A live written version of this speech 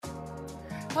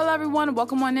Hello, everyone.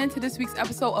 Welcome on in to this week's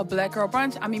episode of Black Girl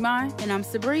Brunch. I'm Iman. And I'm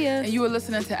Sabria. And you are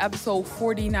listening to episode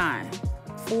 49.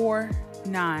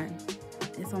 49.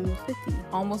 It's almost 50.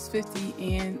 Almost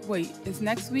 50. And wait, is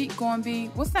next week going to be...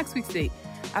 What's next week's date?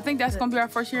 I think that's going to be our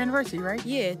first year anniversary, right?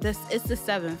 Yeah, it's the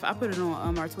 7th. I put it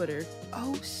on our Twitter.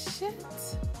 Oh, shit.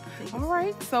 All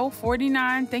right. So,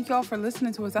 49. Thank y'all for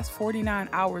listening to us. That's 49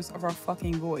 hours of our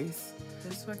fucking voice.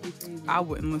 That's fucking crazy. I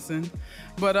wouldn't listen.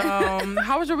 But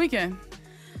how was your weekend?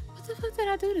 What the fuck did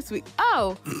I do this week?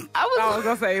 Oh, I was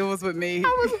going to say it was with me.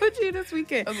 I was with you this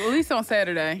weekend. At least on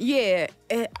Saturday. Yeah,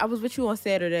 I was with you on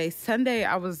Saturday. Sunday,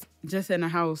 I was just in the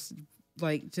house,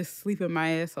 like, just sleeping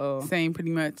my ass off. Same, pretty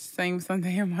much. Same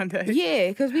Sunday and Monday. Yeah,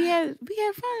 because we had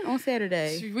fun on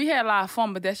Saturday. We had a lot of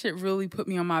fun, but that shit really put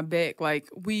me on my back. Like,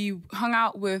 we hung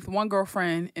out with one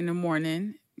girlfriend in the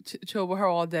morning, chill with her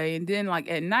all day. And then, like,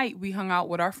 at night, we hung out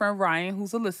with our friend Ryan,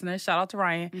 who's a listener. Shout out to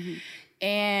Ryan. Mm-hmm.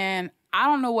 And I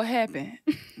don't know what happened.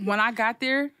 When I got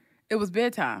there, it was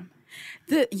bedtime.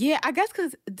 I guess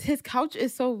because his couch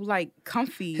is so, like,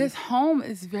 comfy. His home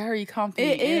is very comfy.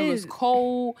 It was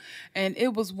cold. And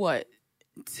it was,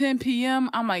 10 p.m.?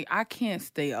 I'm like, I can't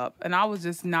stay up. And I was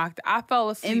just knocked. I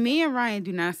fell asleep. And me and Ryan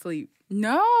do not sleep.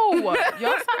 No.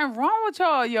 Y'all, something wrong with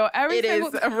y'all. Yo,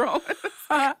 wrong.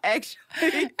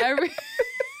 Actually.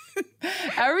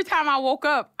 Every time I woke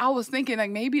up, I was thinking,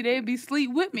 like, maybe they'd be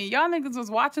asleep with me. Y'all niggas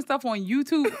was watching stuff on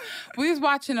YouTube. We was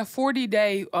watching a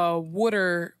 40-day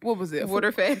water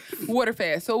fast. Water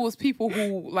fast. So it was people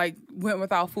who, like, went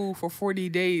without food for 40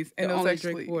 days. And it was only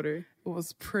actually, drink water. It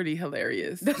was pretty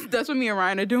hilarious. That's what me and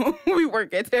Ryan are doing when we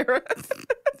work at Terra.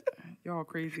 Y'all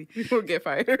crazy. We will get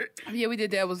fired. Yeah, we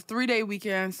did that. It was a 3-day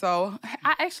weekend, so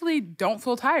I actually don't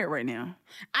feel tired right now.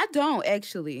 I don't,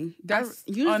 actually.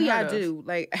 Usually I do.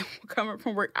 Like, coming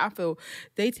from work, I feel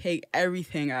they take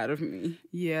everything out of me.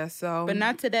 Yeah, so... But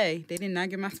not today. They did not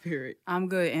get my spirit. I'm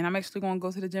good, and I'm actually going to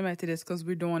go to the gym after this because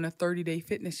we're doing a 30-day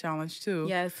fitness challenge, too.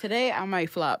 Yes, today I might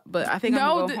flop, but I think I'm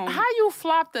going to go home. How you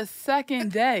flop the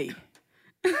second day?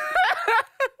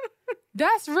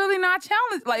 That's really not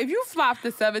challenge. Like, if you flop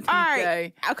the 17th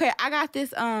day. Okay, I got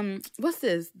this, what's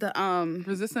this? The,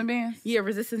 resistance bands? Yeah,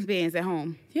 resistance bands at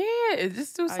home. Yeah,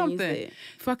 just do something.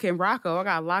 Fucking Rocco, I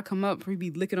gotta lock him up for he be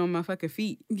licking on my fucking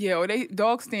feet. Yeah, or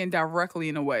dogs stand directly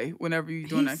in the way whenever you're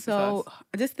doing exercise. So,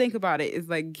 just think about it. It's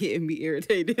like getting me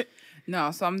irritated.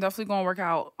 No, so I'm definitely going to work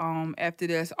out after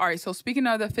this. All right, so speaking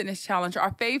of the fitness challenge,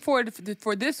 our fave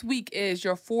for this week is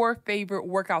your 4 favorite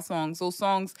workout songs. Those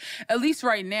songs, at least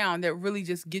right now, that really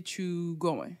just get you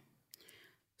going.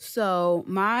 So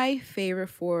my favorite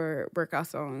 4 workout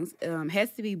songs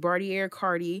has to be Bartier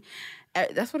Cardi.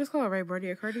 That's what it's called, right?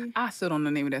 Bartier Cardi? I still don't know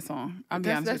the name of that song.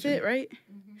 That's it, right?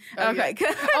 Mm-hmm. Okay.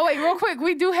 Yeah. Oh, wait, real quick.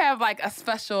 We do have a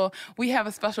special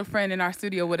friend in our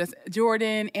studio with us,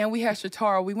 Jordan, and we have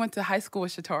Shatara. We went to high school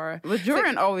with Shatara. Well,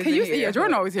 Jordan always here. Yeah,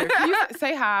 Jordan always here. Can you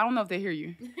say hi? I don't know if they hear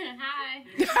you. Hi.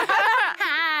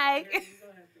 Hi.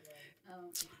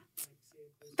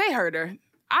 They heard her.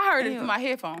 I heard it through my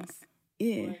headphones.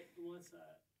 Yeah.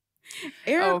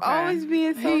 Eric always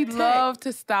being so He loved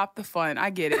to stop the fun. I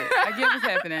get it. I get what's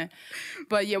happening.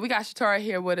 But yeah, we got Shatara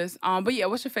here with us. But yeah,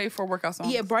 what's your favorite workout song?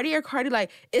 Yeah, Bartier Cardi,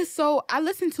 like, I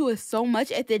listen to it so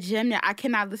much at the gym that I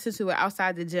cannot listen to it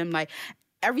outside the gym. Like,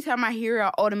 every time I hear it,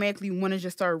 I automatically want to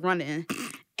just start running.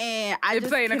 And I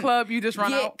just play in the club, you just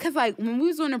run out? Yeah, because, like, when we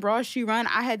was doing the Broad Street Run,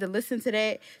 I had to listen to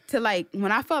that to, like,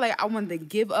 when I felt like I wanted to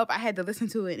give up, I had to listen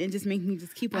to it and just make me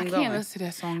just keep on going. I can't listen to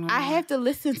that song no more. I have to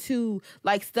listen to,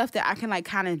 like, stuff that I can, like,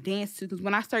 kind of dance to, because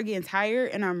when I start getting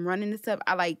tired and I'm running and stuff,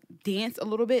 I, like, dance a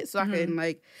little bit so I can,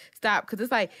 like, stop. Because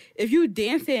it's like, if you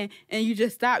dancing and you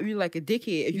just stop, you're like a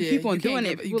dickhead. If you keep on doing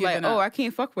it, people like, oh, I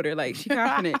can't fuck with her. Like, she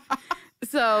confident.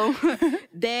 So,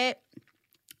 that...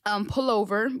 Pull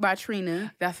Over by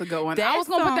Trina. That's a good one. I was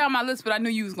going to put that on my list, but I knew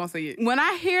you was going to say it. When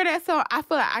I hear that song, I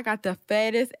feel like I got the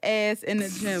fattest ass in the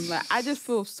gym. Like, I just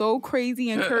feel so crazy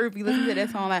and curvy listening to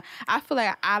that song. Like, I feel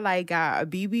like I, like, got a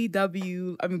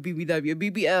BBL. I'm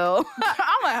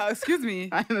like, oh, excuse me.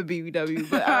 I am a BBW,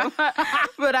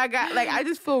 but I got, like, I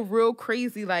just feel real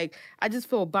crazy. Like, I just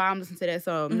feel bomb listening to that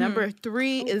song. Mm-hmm. Number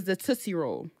 3 is the Tootsie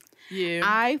Roll. Yeah.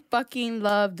 I fucking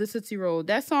love the Tootsie Roll.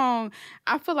 That song,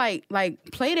 I feel like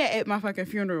play that at my fucking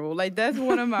funeral. Like, that's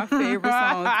one of my favorite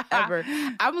songs ever.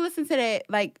 I've been listening to that,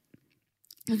 like,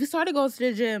 if you started going to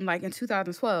the gym, like, in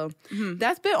 2012,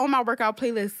 that's been on my workout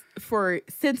playlist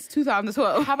since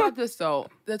 2012. How about this, though?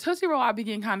 The Tootsie Roll, I be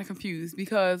getting kind of confused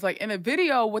because, like, in the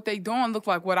video, what they doing look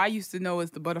like what I used to know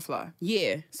as the butterfly.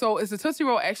 Yeah. So is the Tootsie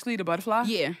Roll actually the butterfly?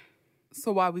 Yeah.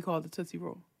 So why we call it the Tootsie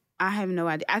Roll? I have no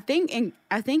idea. I think in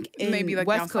Maybe like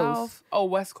West down Coast. south. Oh,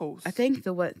 West Coast. I think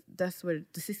that's where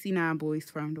the 69 boys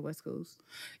from, the West Coast.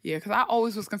 Yeah, because I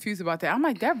always was confused about that. I'm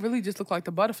like, that really just looked like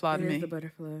the butterfly to It me. is the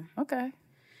butterfly. Okay.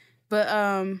 But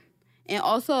and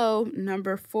also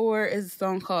number 4 is a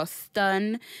song called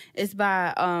 "Stun." It's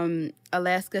by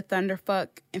Alaska Thunderfuck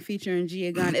and featuring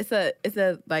Gia Gunn. It's a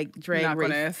like drag Not gonna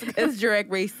race. ask. It's drag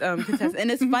race contest,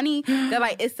 and it's funny that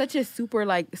like it's such a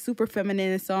super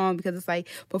feminine song because it's like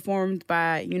performed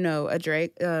by a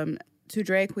drag 2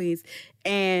 drag queens.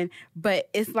 But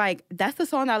it's like that's the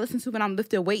song that I listen to when I'm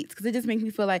lifting weights because it just makes me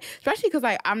feel like, especially because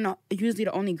like I'm not usually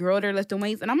the only girl there lifting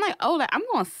weights, and I'm like, oh, like I'm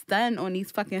gonna stun on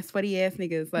these fucking sweaty ass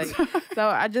niggas, like. So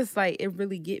I just like it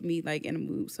really get me like in a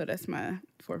mood. So that's my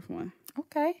 4th one.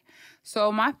 Okay.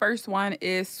 So my first one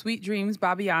is "Sweet Dreams"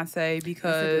 by Beyonce That's a good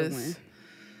because one.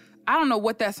 I don't know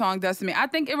what that song does to me. I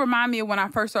think it reminded me of when I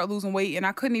first started losing weight and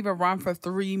I couldn't even run for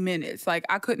 3 minutes. Like,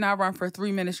 I could not run for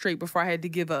 3 minutes straight before I had to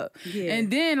give up. Yeah. And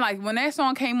then, like, when that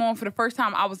song came on for the first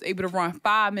time, I was able to run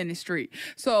 5 minutes straight.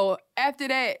 So after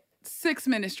that, 6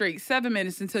 minutes straight, 7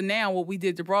 minutes until now, what we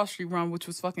did the Broad Street run, which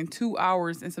was fucking 2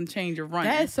 hours and some change of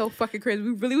running. That is so fucking crazy. We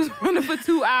really was running for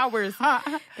 2 hours.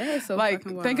 That is so Like,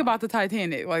 fucking wild. think about the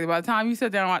Titanic. Like, by the time you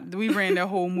sat down, we ran that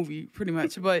whole movie pretty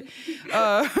much. But,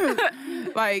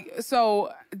 like,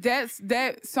 so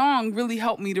that song really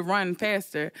helped me to run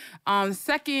faster.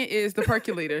 Second is The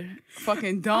Percolator.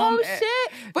 Fucking dumb. Oh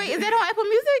shit! Wait, is that on Apple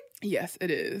Music? Yes,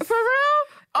 it is. For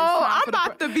real? Oh, time I'm for the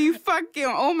about to be fucking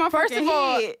on my First fucking of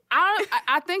all, head.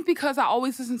 I think because I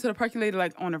always listen to The Percolator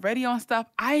like on the radio and stuff,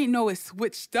 I didn't know it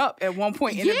switched up at one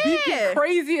point and the beat Yeah. get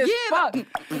crazy as Yeah, fuck.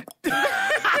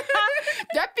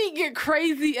 That beat get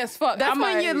crazy as fuck. That's I'm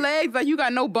when like, your legs like you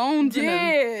got no bones in them.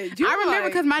 yeah. you I remember like,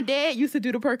 because my dad used to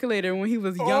do The Percolator when he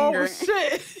was younger. Oh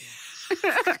shit.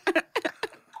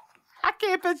 I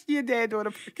can't picture your dad doing a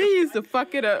He percolator. used to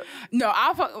fuck it up. No,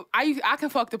 I can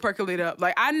fuck the percolator up.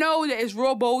 Like, I know that it's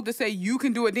real bold to say you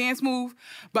can do a dance move,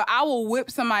 but I will whip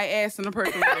somebody's ass in the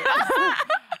percolator.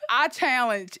 I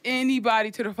challenge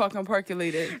anybody to the fucking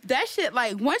percolator. That shit,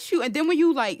 like, once you, and then when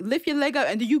you, like, lift your leg up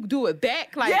and then you do it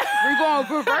back, like, we're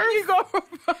going reverse. You go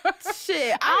reverse.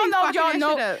 Shit. I don't know if y'all fucking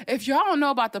know. that shit up. If y'all don't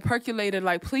know about the percolator,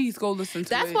 like, please go listen to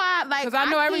That's it. why, like, because I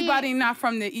know can't- everybody not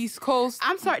from the East Coast.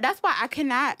 I'm sorry. That's why I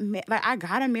cannot, like, I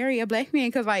gotta marry a black man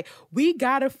because, like, we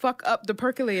gotta fuck up the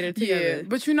percolator together. Yeah,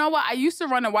 but you know what? I used to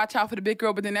run and watch out for the big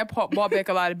girl, but then that brought back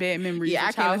a lot of bad memories. Yeah, of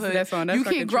I can't listen to childhood. that song. That's You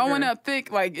fucking keep growing trigger. up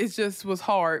thick, like it just was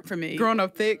hard for me. Growing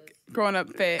up thick. Growing up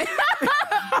fat.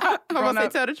 I'm Growing gonna say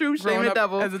up- tell the truth, shame growing the up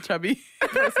devil. as a chubby.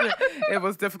 It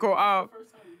was difficult.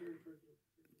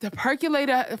 The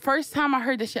percolator. The first time I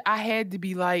heard this shit, I had to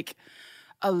be like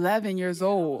 11 years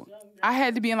old. I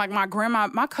had to be in like my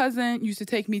cousin used to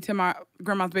take me to my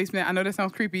grandma's basement. I know that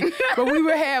sounds creepy, but we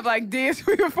would have like we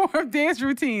would form dance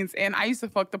routines, and I used to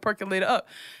fuck the percolator up,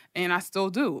 and I still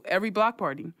do every block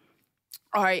party.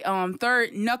 All right,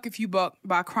 third, Knuck If You Buck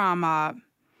by Crime Mob,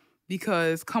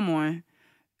 because come on,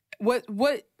 what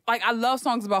like I love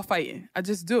songs about fighting, I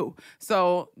just do.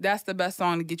 So that's the best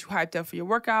song to get you hyped up for your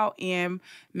workout, and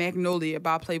Magnolia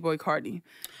by Playboi Carti.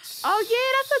 Oh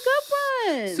yeah, that's a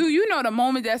good one. So you know the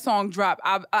moment that song dropped,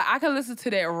 I can listen to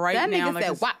that right that now. nigga like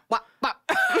said it's- wop wop wop.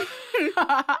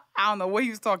 I don't know what he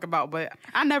was talking about, but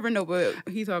I never know what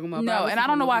he's talking about. no, and I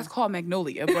don't know why it's called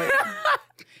Magnolia, but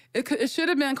it should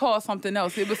have been called something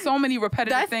else. It was so many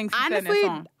repetitive things he said in that honestly,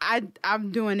 song.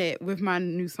 I'm doing it with my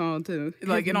new song too.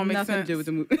 Like, it don't make nothing sense. to do with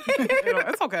the movie.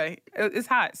 It's okay. It's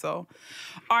hot. So,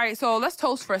 all right. So let's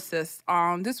toast for sis.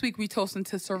 This week we toasting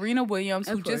to Serena Williams,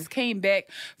 who Of course. just came back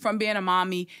from being a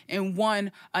mommy and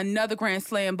won another Grand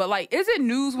Slam. But like, is it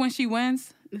news when she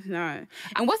wins? It's not.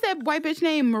 And what's that white bitch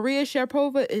name? Maria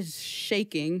Sharapova is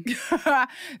shaking.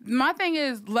 My thing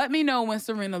is, let me know when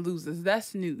Serena loses.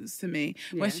 That's news to me.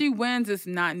 Yeah. When she wins, it's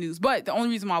not news. But the only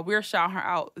reason why we're shouting her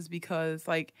out is because,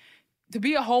 like, to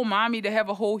be a whole mommy, to have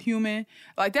a whole human,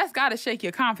 like, that's got to shake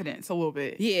your confidence a little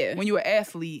bit. Yeah. When you're an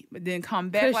athlete, but then come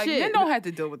back. 'Cause Like, shit, men don't have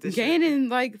to deal with this shit. Gaining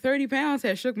like 30 pounds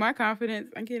has shook my confidence.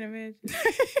 I can't imagine.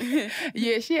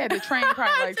 Yeah, she had to train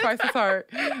probably like twice as hard.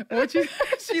 What you?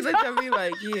 She looked at me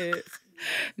like, yeah.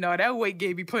 No, that weight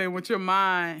gain be playing with your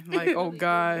mind. Like, oh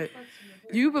God.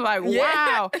 You be like, Yeah.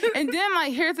 wow. And then,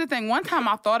 like, here's the thing. One time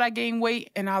I thought I gained weight,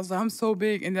 and I was like, I'm so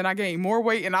big. And then I gained more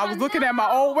weight, and I was looking at my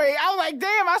old weight. I was like,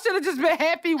 damn, I should have just been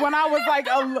happy when I was, like,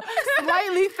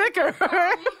 slightly thicker.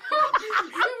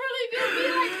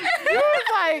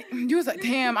 You was like,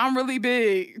 damn, I'm really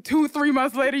big. 2-3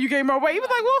 months later, you gained more weight. You was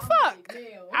like, well, fuck.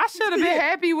 I should have been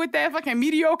happy with that fucking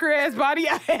mediocre ass body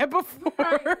I had before.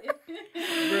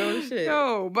 Real shit.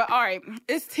 No, but all right,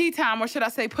 it's tea time, or should I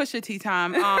say Pusha tea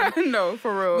time? No,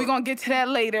 for real. We're gonna get to that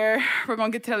later.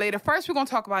 First, we're gonna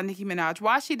talk about Nicki Minaj.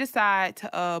 Why she decide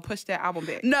to push that album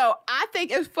back? No, I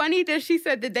think it's funny that she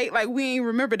said the date like we ain't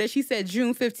remember that she said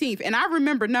June 15th. And I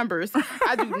remember numbers.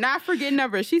 I do not forget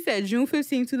numbers. She said June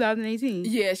 15th, 2018.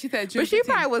 Yeah, she said June. But she 15th.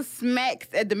 probably was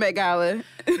smacked at the Met Gala.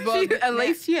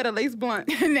 She had a lace blunt.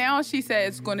 Now she said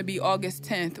it's going to be August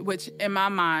 10th, which in my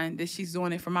mind that she's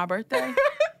doing it for my birthday.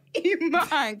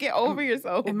 Iman, get over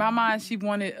yourself. In my mind, she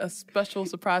wanted a special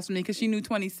surprise for me because she knew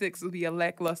 26 would be a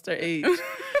lackluster age.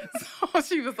 So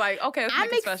she was like, okay, let's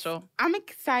make it special. I'm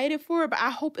excited for it, but I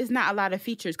hope it's not a lot of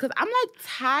features because I'm like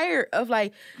tired of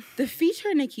like the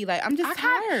feature Nicki. Like I'm just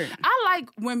tired. I like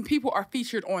when people are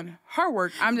featured on her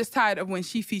work. I'm just tired of when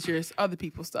she features other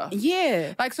people's stuff.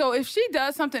 Yeah. Like, so if she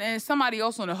does something and it's somebody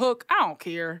else on the hook, I don't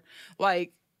care.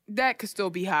 Like, that could still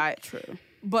be hot. True.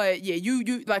 But yeah,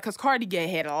 you like, cause Cardi B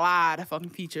had a lot of fucking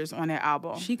features on that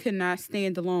album. She could not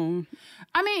stand alone.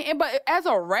 I mean, but as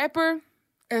a rapper,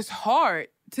 it's hard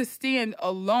to stand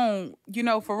alone, you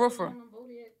know, for real.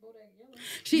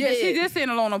 She did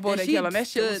stand alone on Bodak Yellow. That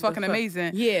shit was fucking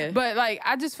amazing. Yeah. But like,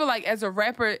 I just feel like as a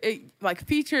rapper, it like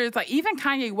features, like even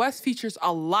Kanye West features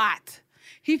a lot.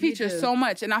 He features so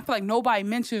much, and I feel like nobody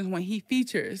mentions when he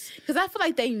features. Because I feel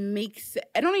like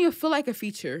I don't even feel like a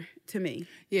feature to me.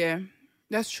 Yeah.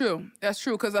 That's true.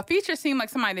 Because a feature seemed like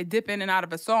somebody to dip in and out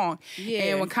of a song. Yeah.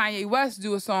 And when Kanye West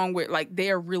do a song where like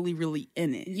they're really, really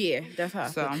in it. Yeah, that's how I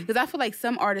feel. Because I feel like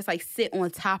some artists like sit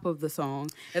on top of the song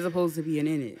as opposed to being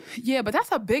in it. Yeah, but that's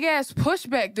a big ass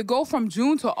pushback to go from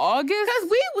June to August.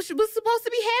 Because we was supposed to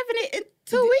be having it in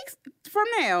 2 weeks from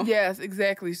now. Yes,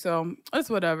 exactly. So it's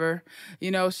whatever.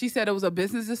 You know, she said it was a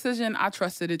business decision. I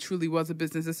trusted it truly was a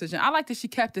business decision. I like that she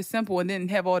kept it simple and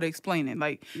didn't have all the explaining.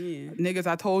 Like, niggas,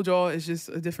 I told y'all it's just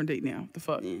a different date now. The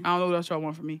fuck? Yeah. I don't know what else y'all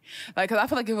want from me. Like, because I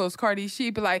feel like if it was Cardi,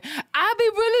 she'd be like, I be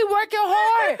really working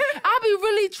hard. I be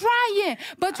really trying.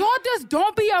 But y'all just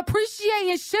don't be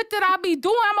appreciating shit that I be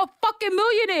doing. I'm a fucking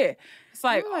millionaire. It's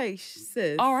like,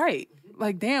 sis. All right.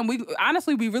 Like, damn, we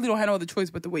really don't have no other choice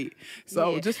but to wait.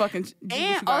 So just fucking do what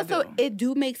you gotta do. It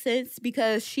do make sense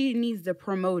because she needs to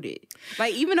promote it.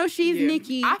 Like, even though she's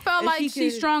Nicki, I felt like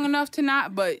she's strong enough to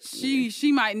not, but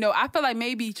she might know. I feel like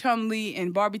maybe Chun-Li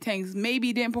and Barbie Tanks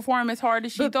maybe didn't perform as hard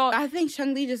as she thought. I think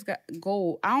Chun-Li just got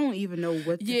gold. I don't even know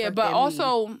what. But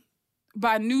also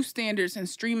by new standards and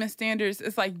streaming standards,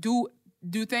 it's like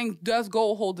does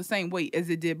gold hold the same weight as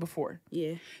it did before?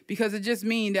 Yeah. Because it just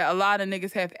means that a lot of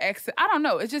niggas have access. I don't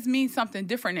know. It just means something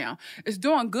different now. It's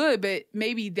doing good, but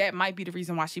maybe that might be the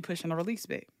reason why she pushing the release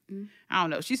back. I don't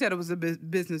know. She said it was a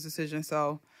business decision.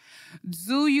 So,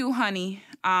 Zuyu, honey,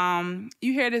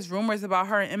 you hear these rumors about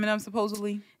her and Eminem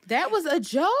supposedly? That was a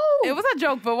joke. It was a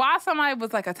joke, but why somebody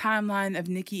was like a timeline of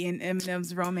Nicki and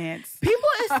Eminem's romance? People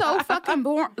is so fucking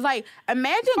boring. Like,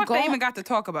 imagine they even got to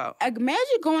talk about. Imagine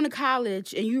going to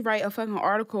college and you write a fucking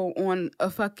article on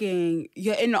a fucking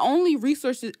and the only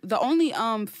resources, the only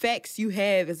facts you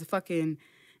have is a fucking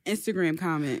Instagram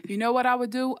comment. You know what I would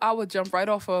do? I would jump right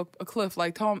off a cliff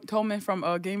like Tommen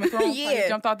from Game of Thrones. Like,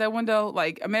 jumped out that window.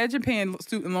 Like, imagine paying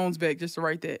student loans back just to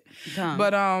write that.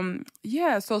 But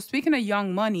so speaking of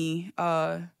Young Money,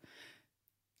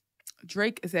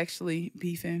 Drake is actually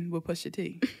beefing with Pusha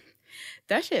T.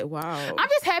 That shit, wow. I'm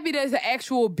just happy there's an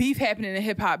actual beef happening in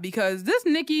hip hop because this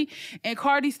Nicki and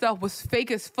Cardi stuff was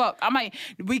fake as fuck.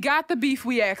 We got the beef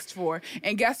we asked for,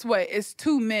 and guess what? It's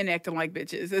two men acting like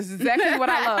bitches. It's exactly what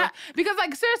I love. Because,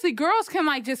 like, seriously, girls can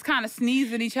like just kind of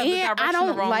sneeze in each other's direction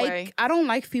the wrong way. I don't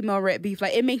like female rap beef.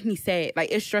 Like, it makes me sad.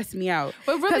 Like, it stresses me out.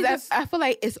 But really, I feel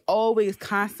like it's always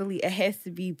constantly. It has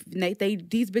to be.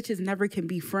 These bitches never can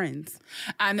be friends.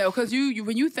 I know, because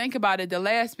when you think about it, the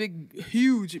last big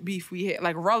huge beef we had,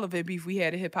 like relevant beef we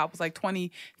had in hip hop was like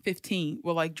 2015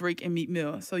 with like Drake and Meek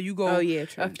Mill. So you go true.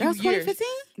 That was 2015?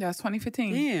 That was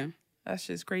 2015. Damn. That's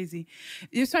just crazy.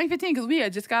 It was 2015 because we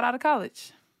had just got out of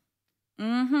college.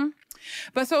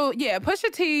 But so, yeah,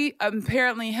 Pusha T,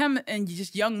 apparently him and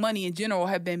just Young Money in general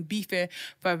have been beefing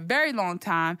for a very long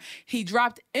time. He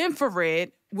dropped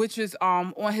Infrared, which is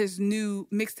on his new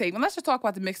mixtape. And let's just talk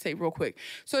about the mixtape real quick.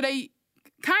 So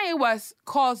Kanye West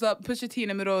calls up Pusha T in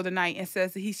the middle of the night and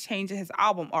says that he's changing his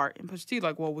album art. And Pusha T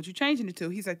like, well, what you changing it to?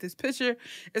 He's like, this picture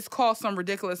is cost some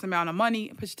ridiculous amount of money.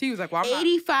 And Pusha T was like, well,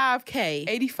 I'm $85K.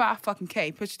 85 fucking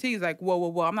K. Pusha T was like,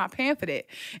 whoa, I'm not paying for that.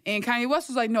 And Kanye West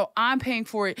was like, no, I'm paying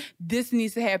for it. This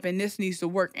needs to happen. This needs to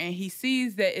work. And he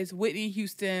sees that it's Whitney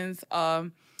Houston's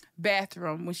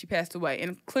bathroom when she passed away.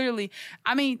 And clearly,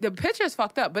 I mean, the picture is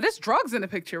fucked up, but it's drugs in the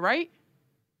picture, right?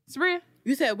 Sabria,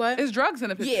 You said what? it's drugs in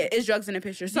the picture. Yeah, it's drugs in the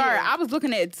picture. Sorry, Yeah. I was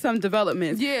looking at some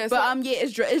developments. Yeah, but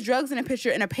it's drugs in the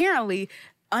picture, and apparently,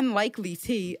 unlikely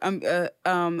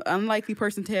unlikely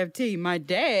person to have tea. My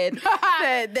dad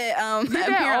said that. Your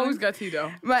dad always got tea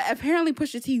though. But apparently,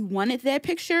 Pusha T wanted that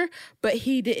picture, but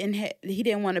he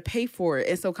didn't want to pay for it,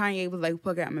 and so Kanye was like,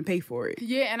 "Fuck it, I'm gonna pay for it."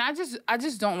 Yeah, and I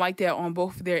just don't like that on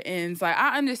both of their ends. Like,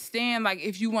 I understand, like,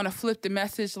 if you want to flip the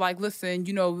message, like, listen,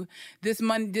 you know, this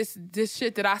money, this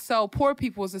shit that I sell poor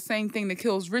people is the same thing that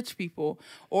kills rich people,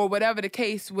 or whatever the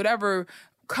case, whatever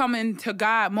coming to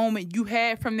God moment you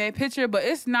had from that picture, but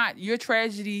it's not your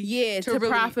tragedy to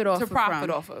profit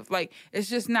off of. Like, it's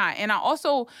just not. And I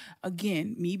also,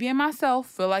 again, me being myself,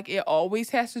 feel like it always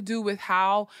has to do with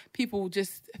how people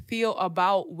just feel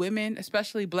about women,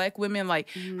 especially black women. Like,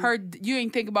 you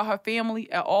ain't think about her family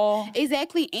at all.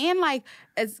 Exactly. And like,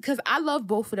 because I love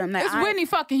both of them. Like, It's Whitney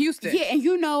fucking Houston. Yeah, and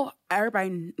you know,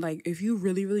 everybody, like, if you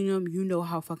really, really know me, you know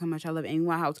how fucking much I love Amy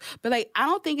Winehouse. But like, I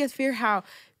don't think it's fair how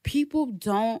people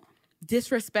don't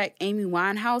disrespect Amy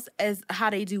Winehouse as how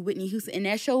they do Whitney Houston. And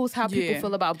that shows how people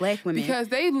feel about black women. Because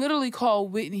they literally call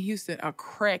Whitney Houston a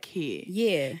crackhead.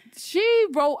 Yeah. She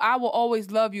wrote I Will Always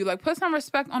Love You. Like, put some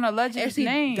respect on a legend's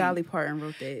name. Dolly Parton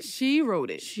wrote that. She wrote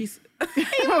it.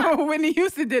 Whitney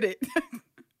Houston did it.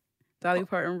 Dolly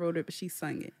Parton wrote it, but she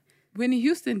sung it. Whitney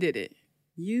Houston did it.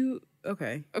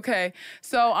 Okay.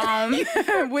 So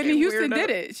Whitney Houston did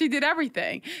it. She did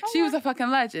everything. She was a fucking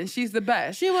legend. She's the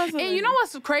best. She was. And you know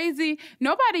what's crazy?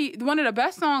 One of the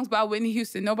best songs by Whitney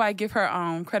Houston, nobody give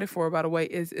her credit for, by the way,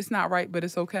 is It's Not Right, But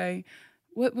It's Okay.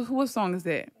 What song is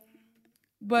that?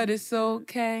 But It's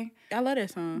Okay. I love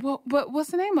that song. Well, but what's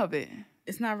the name of it?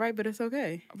 It's Not Right, But It's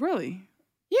Okay. Really?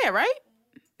 Yeah, right?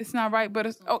 It's Not Right, but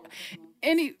it's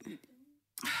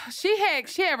She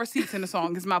had receipts in the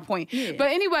song, is my point. Yeah. But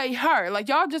anyway,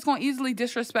 y'all just gonna easily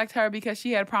disrespect her because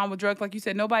she had a problem with drugs. Like you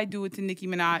said, nobody do it to Nicki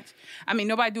Minaj. I mean,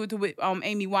 nobody do it to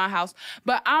Amy Winehouse.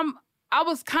 But I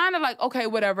was kind of like, okay,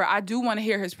 whatever. I do want to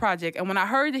hear his project. And when I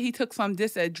heard that he took some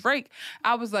diss at Drake,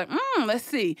 I was like, let's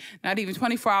see. Not even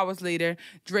 24 hours later,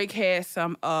 Drake had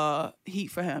some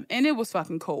heat for him. And it was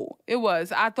fucking cool. It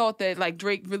was. I thought that, like,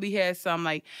 Drake really had some,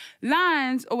 like,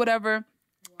 lines or whatever.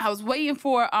 I was waiting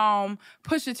for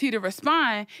Pusha T to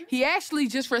respond. He actually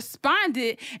just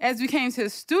responded as we came to the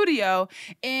studio,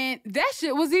 and that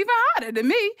shit was even hotter than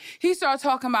me. He started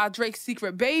talking about Drake's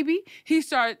secret baby. He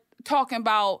started talking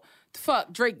about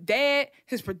Drake dad,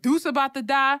 his producer about to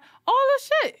die, all this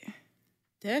shit.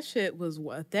 That shit was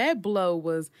what? That blow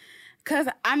was... Because,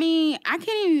 I mean, I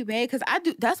can't even be mad because I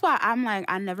do... That's why I'm like,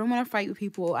 I never want to fight with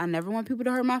people. I never want people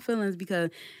to hurt my feelings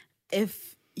because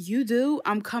if... You do?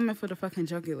 I'm coming for the fucking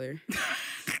jugular.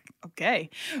 Okay.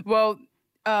 Well,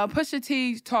 Pusha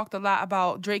T talked a lot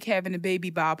about Drake having a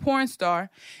baby by a porn star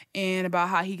and about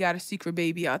how he got a secret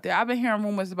baby out there. I've been hearing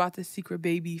rumors about this secret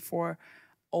baby for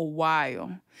a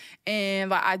while.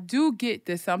 And like, I do get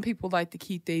that some people like to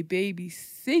keep their baby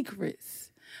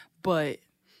secrets, but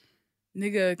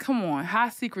nigga, come on. How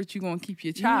secret you gonna keep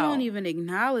your child? You don't even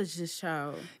acknowledge this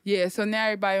child. Yeah, so now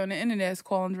everybody on the internet is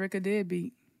calling Drake a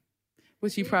deadbeat.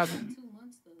 Which he probably... 2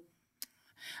 months, though.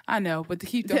 I know, but to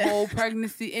keep the whole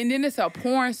pregnancy, and then it's a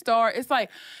porn star. It's like,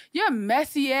 you're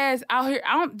messy ass out here.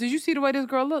 Did you see the way this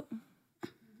girl looked?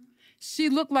 She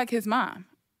looked like his mom.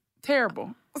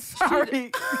 Terrible.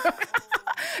 Sorry.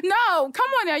 No, come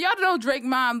on now. Y'all know Drake's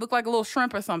mom looked like a little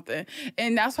shrimp or something.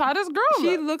 And that's how this girl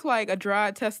looked. She looked like a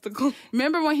dried testicle.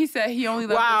 Remember when he said he only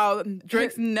loved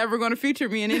Drake's never going to feature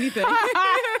me in anything.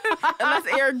 Unless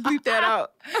Eric bleeped that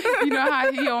out. You know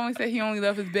how he only said he only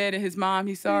loved his bed and his mom,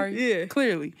 he's sorry? Yeah.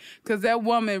 Clearly. Because that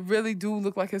woman really do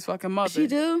look like his fucking mother. She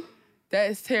do?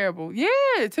 That is terrible.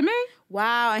 Yeah, to me.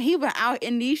 Wow, and he went out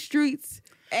in these streets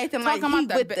acting like he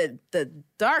with the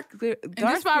dark and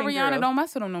that's why Rihanna don't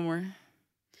mess with him no more.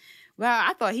 Wow,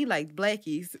 I thought he liked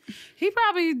blackies. He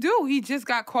probably do. He just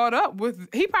got caught up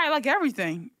with... He probably like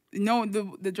everything. No,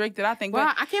 the Drake that I think...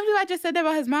 Wow, I can't believe I just said that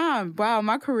about his mom. Wow,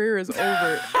 my career is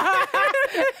over.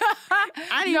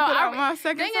 I didn't put out my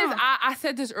second thing song. Is, I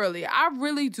said this earlier. I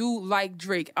really do like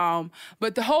Drake.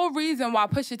 But the whole reason why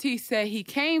Pusha T said he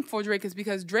came for Drake is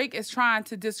because Drake is trying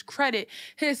to discredit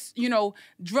his,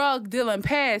 drug dealing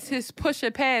past, his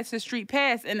pusher past, his street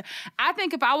past. And I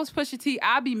think if I was Pusha T,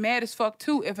 I'd be mad as fuck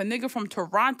too if a nigga from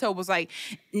Toronto was like,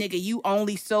 nigga, you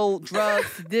only sold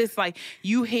drugs to this, like,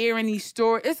 you hearing these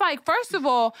stories. It's like, first of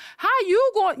all, how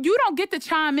you don't get to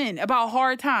chime in about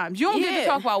hard times. You don't get to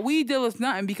talk about weed dealers,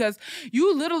 nothing, because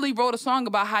you literally wrote a song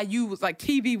about how you was like,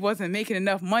 TV wasn't making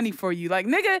enough money for you. Like,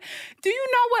 nigga, do you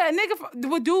know what a nigga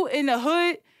would do in the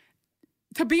hood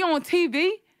to be on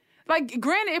TV? Like,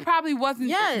 granted, it probably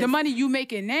wasn't the money you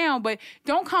making now, but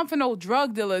don't come for no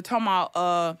drug dealer talking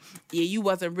about, you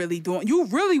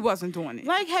really wasn't doing it.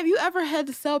 Like, have you ever had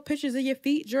to sell pictures of your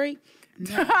feet, Drake?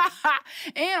 No.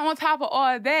 And on top of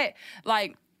all of that,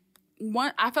 like,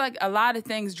 I feel like a lot of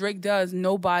things Drake does,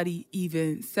 nobody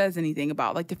even says anything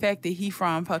about. Like the fact that he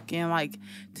from fucking like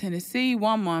Tennessee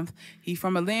 1 month, he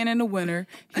from Atlanta in the winter,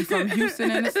 he from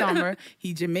Houston in the summer,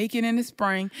 he Jamaican in the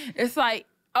spring. It's like,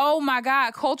 oh my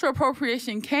God, cultural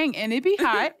appropriation king, and it be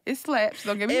hot. It slaps.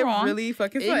 Don't get me wrong. It really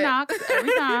fucking slaps. It knocks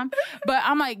every time. But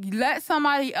I'm like, let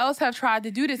somebody else have tried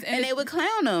to do this, and they would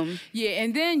clown him. Yeah,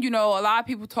 and then a lot of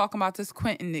people talking about this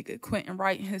Quentin nigga, Quentin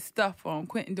writing his stuff on,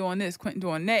 Quentin doing this, Quentin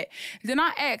doing that. Then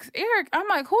I asked Eric, I'm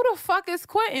like, who the fuck is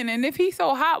Quentin? And if he's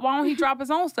so hot, why don't he drop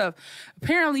his own stuff?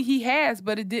 Apparently he has,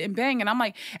 but it didn't bang. And I'm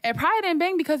like, it probably didn't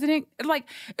bang because it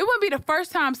wouldn't be the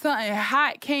first time something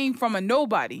hot came from a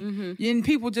nobody, and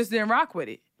people just didn't rock with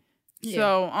it. Yeah.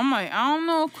 So I'm like, I don't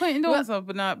know if Quentin doing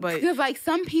something or not, but because like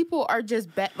some people are just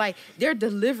like their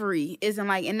delivery isn't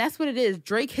like, and that's what it is.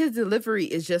 Drake, his delivery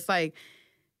is just like,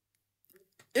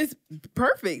 it's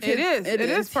perfect. It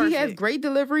is perfect. He has great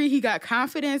delivery. He got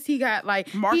confidence. He got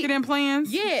like marketing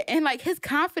plans. Yeah, and like his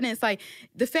confidence, like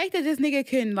the fact that this nigga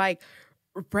can like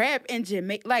rap in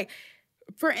Jamaica, like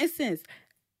for instance,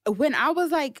 when I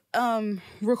was like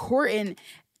recording,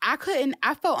 I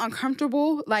felt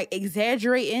uncomfortable, like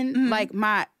exaggerating, like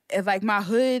my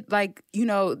hood, like,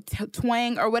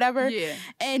 twang or whatever. Yeah.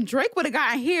 And Drake would have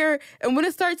gotten here and would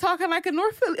have started talking like a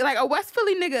North Philly, like a West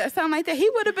Philly nigga or something like that. He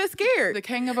would have been scared. The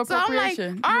king of appropriation. So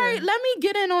I'm like, all right, let me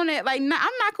get in on it. Like, nah,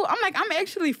 I'm not cool. I'm like, I'm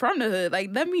actually from the hood.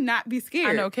 Like, let me not be scared.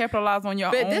 I know, capitalize on your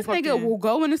own. But this nigga will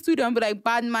go in the studio and be like,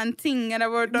 bad man ting, and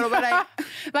like,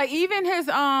 like even his,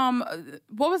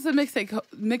 what was the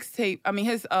mixtape? I mean,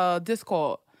 his disc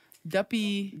called?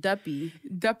 Duppy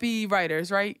Writers,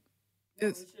 right?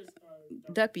 It's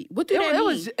Duppy. What do that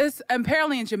mean? It's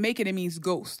apparently in Jamaican it means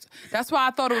ghost. That's why I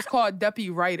thought it was called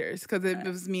Duppy Writers, because it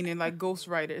was meaning like ghost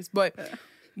writers. But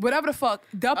whatever the fuck,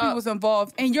 Duppy was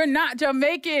involved, and you're not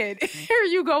Jamaican. Here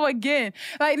you go again.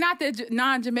 Like, not that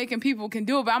non-Jamaican people can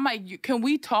do it, but I'm like, can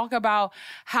we talk about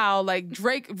how like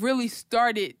Drake really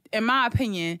started, in my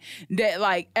opinion, that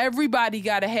like everybody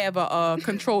got to have a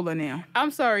controller now.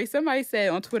 I'm sorry, somebody said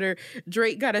on Twitter,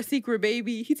 Drake got a secret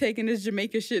baby. He taking this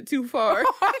Jamaican shit too far.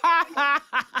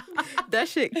 That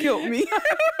shit killed me.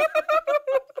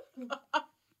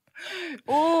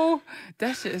 Oh,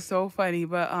 that shit is so funny.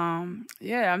 But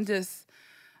yeah,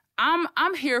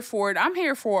 I'm here for it. I'm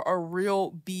here for a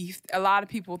real beef. A lot of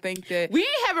people think that we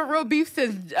ain't have a real beef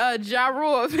since Ja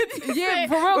Rule. Yeah,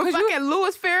 for real. Fucking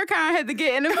Louis Farrakhan had to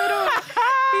get in the middle.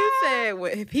 He said,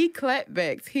 well, if he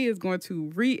clapbacks, he is going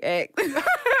to react.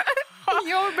 You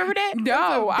don't remember that?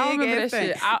 No, I don't remember that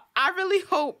shit. I really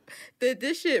hope that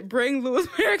this shit bring Louis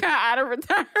Farrakhan out of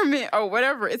retirement or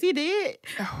whatever. Is he dead?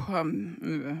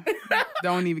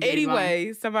 Don't even get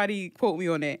Anyway, somebody quote me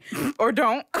on that. Or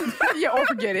don't. Yeah, or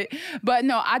forget it. But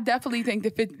no, I definitely think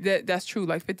that's true.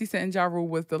 Like 50 Cent and Ja Rule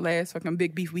was the last fucking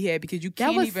big beef we had, because you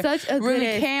can't even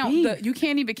really count you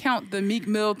can't even count the Meek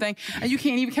Mill thing, and you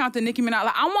can't even count the Nicki Minaj.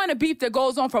 Like, I want a beef that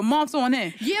goes on for months on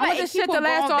end. Yeah, I want this shit to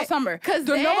last all summer. Because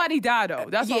nobody died though.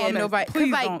 That's all I'm nobody.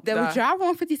 Please like, don't there die. was Ja Rule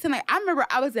and 50 Cent. Like, I remember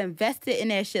I was invested in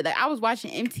that shit. Like, I was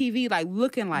watching MTV, like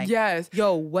looking like, yes,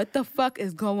 yo, what the fuck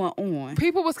is going on?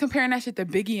 People was comparing that shit to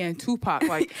Biggie and Tupac.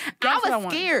 Like, I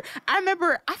was scared. I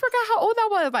remember, I forgot how old I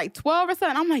was, like 12 or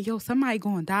something. I'm like, yo, somebody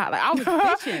gonna die. Like, I was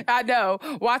bitching. I know.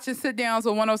 Watching sit downs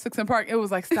on 106 in Park, it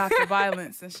was like stop the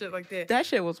violence and shit like that. That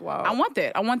shit was wild. I want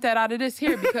that. I want that out of this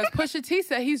here, because Pusha T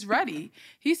said he's ready.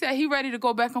 He said he ready to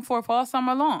go back and forth all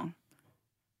summer long.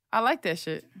 I like that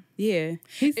shit. Yeah.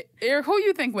 Eric, who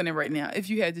you think winning right now if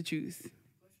you had to choose?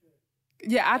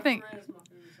 Yeah, I think.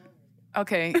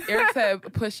 Okay, Eric said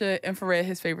Pusha Infrared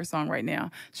his favorite song right now.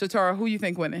 Shatara, who you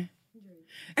think winning?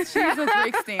 She's a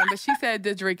Drake stan, but she said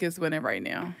that Drake is winning right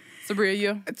now. Sabria,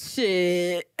 you?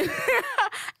 Shit.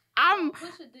 I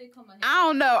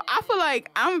don't know. I feel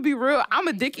like I'm gonna be real. I'm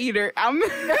a dick eater. I'm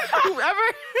whoever.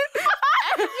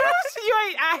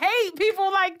 I hate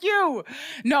people like you.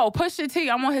 No, Pusha T.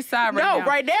 I'm on his side right now. No,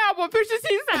 right now I'm on Pusha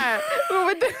T's side.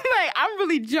 Like, I'm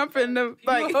really jumping the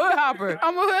like you a hood hopper.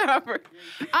 I'm a hood hopper.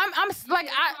 I'm like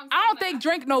I don't think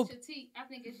Drake no. I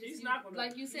think it's just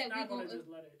like you said. We gonna just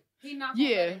let it. He not gonna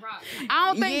let it rock. I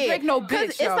don't think Drake no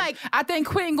bitch. It's like, I think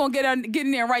Quentin gonna get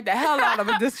in there and write the hell out of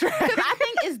a diss track. Because I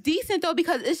think it's decent though,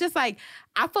 because it's just like,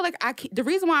 I feel like the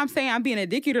reason why I'm saying I'm being a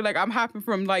dick eater, like I'm hopping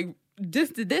from like this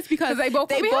to this, because they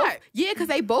both yeah, because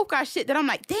they both got shit that I'm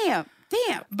like, damn.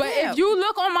 But if you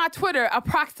look on my Twitter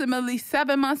approximately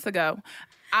 7 months ago,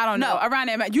 I don't know. Around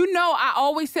that, you know, I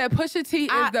always said Pusha T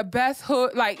is the best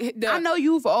hood. Like, I know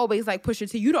you've always like Pusha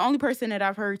T. You the only person that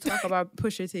I've heard talk about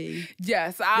Pusha T.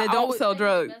 Yes, that don't sell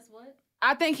drugs.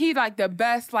 I think he's like the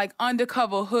best like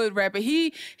undercover hood rapper.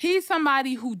 He's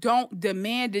somebody who don't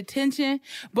demand attention,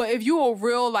 but if you a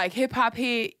real like hip hop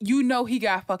head, you know he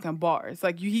got fucking bars.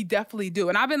 Like he definitely do.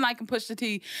 And I've been liking Pusha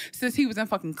T since he was in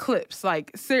fucking Clips. Like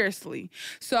seriously.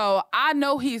 So I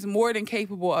know he's more than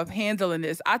capable of handling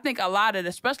this. I think a lot of,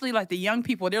 especially like the young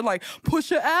people, they're like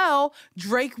Pusha L,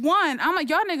 Drake won. I'm like,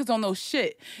 y'all niggas don't know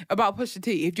shit about Pusha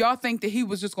T. If y'all think that he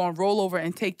was just gonna roll over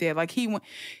and take that, like he went.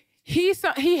 He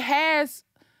has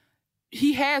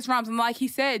rhymes, and like he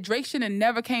said, Drake should have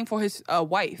never came for his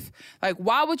wife. Like,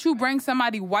 why would you bring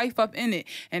somebody's wife up in it?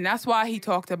 And that's why he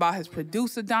talked about his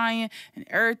producer dying and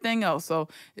everything else. So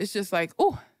it's just like,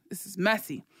 oh, this is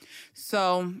messy.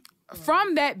 So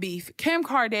from that beef, Kim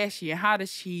Kardashian, how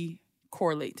does she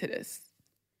correlate to this?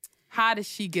 How does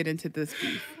she get into this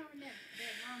beef?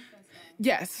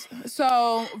 Yes.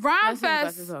 So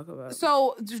Rhymefest.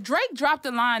 So Drake dropped a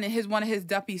line in one of his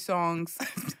Duppy songs.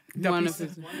 In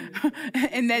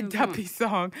that Duppy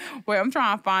song. Wait, I'm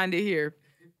trying to find it here.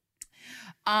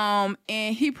 And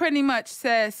he pretty much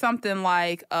said something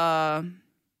like,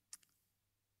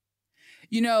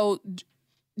 you know,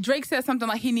 Drake said something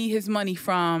like he need his money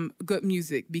from Good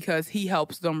Music because he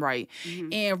helps them write.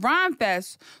 Mm-hmm. And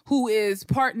Rhymefest, who is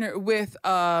partnered with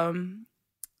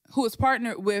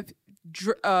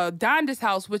Donda's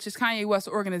House, which is Kanye West's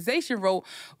organization, wrote,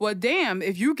 well, damn,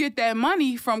 if you get that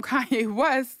money from Kanye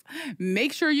West,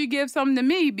 make sure you give something to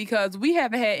me because we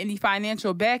haven't had any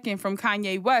financial backing from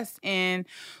Kanye West and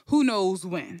who knows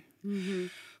when. Mm-hmm.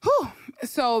 Whew.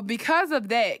 So because of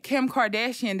that, Kim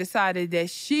Kardashian decided that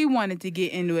she wanted to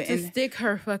get into it. To stick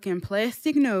her fucking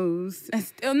plastic nose.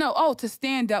 To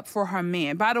stand up for her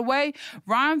man. By the way,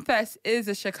 Rhymefest is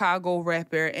a Chicago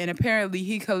rapper, and apparently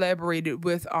he collaborated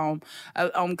with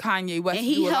Kanye West and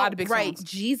to do a lot of big songs. Right,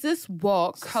 Jesus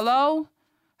Walks. Hello?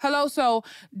 So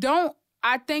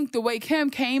I think the way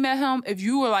Kim came at him, if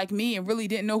you were like me and really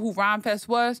didn't know who Rhymefest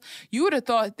was, you would have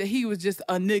thought that he was just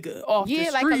a nigga off the street.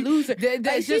 Yeah, like a loser.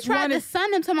 She tried to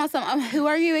sun him to something. Who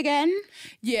are you again?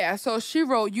 Yeah, so she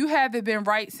wrote, you haven't been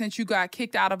right since you got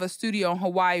kicked out of a studio in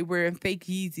Hawaii wearing fake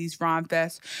Yeezys,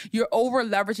 Rhymefest. You're over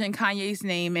leveraging Kanye's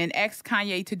name and asked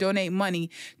Kanye to donate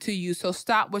money to you, so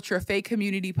stop with your fake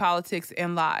community politics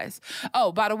and lies.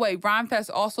 Oh, by the way, Rhymefest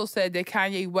also said that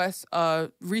Kanye West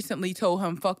recently told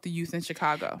him, fuck the youth in Chicago.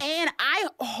 And I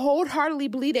wholeheartedly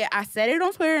believe that. I said it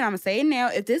on Twitter and I'm going to say it now.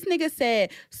 If this nigga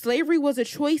said slavery was a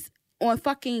choice on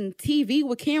fucking TV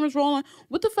with cameras rolling,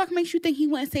 what the fuck makes you think he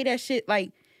wouldn't say that shit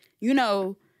like, you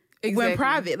know, when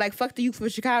private? Like, fuck the youth for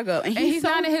Chicago. And he's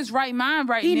not in his right mind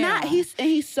now.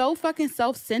 He's so fucking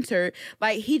self-centered.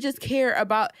 Like, he just care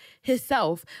about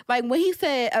himself. Like, when he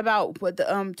said about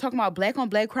talking about black on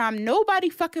black crime, nobody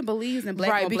fucking believes in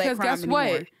black on black crime anymore.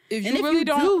 What? If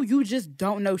you just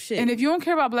don't know shit. And if you don't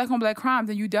care about black on black crime,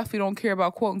 then you definitely don't care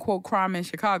about quote unquote crime in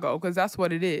Chicago, because that's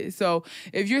what it is. So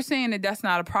if you're saying that that's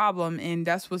not a problem and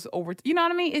that's what's over, you know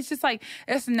what I mean? It's just like,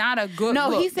 it's not a good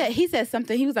look. He said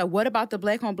something. He was like, what about the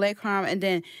black on black crime? And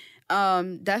then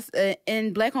that's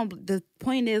in black on the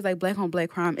point is like black on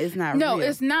black crime is not real.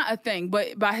 It's not a thing,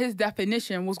 but by his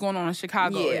definition, what's going on in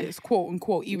Chicago is quote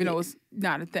unquote, even though it's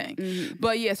not a thing. Mm-hmm.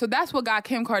 But yeah, so that's what got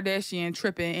Kim Kardashian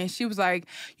tripping, and she was like,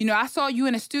 you know, I saw you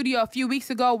in the studio a few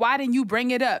weeks ago. Why didn't you bring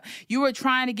it up? You were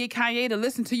trying to get Kanye to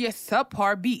listen to your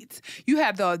subpar beats. You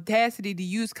have the audacity to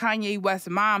use Kanye West's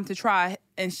mom to try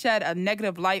and shed a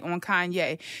negative light on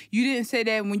Kanye. You didn't say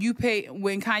that when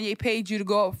Kanye paid you to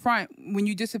go up front when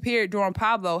you disappeared during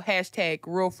Pablo,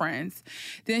 #real friends.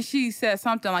 Then she said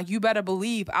something like, you better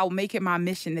believe I'll make it my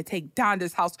mission to take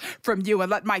Donda's House from you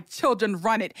and let my children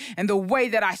run it in the way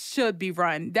that I should be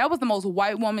run. That was the most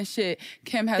white woman shit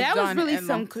Kim has done. That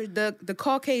was really the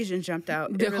Caucasian jumped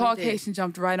out. The Caucasian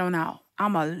jumped right on out.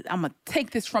 I'm a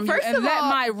take this from you and let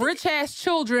my rich ass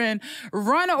children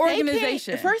run an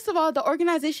organization. First of all, the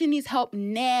organization needs help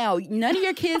now. None of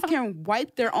your kids can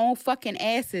wipe their own fucking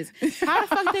asses. How the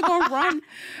fuck they gonna run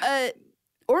a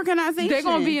organization? They're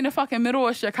gonna be in the fucking middle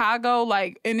of Chicago,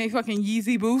 like in their fucking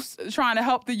Yeezy boots, trying to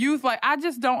help the youth. Like, I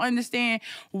just don't understand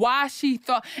why she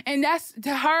thought. And that's,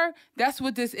 to her, that's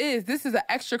what this is. This is an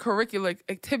extracurricular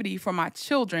activity for my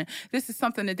children. This is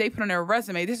something that they put on their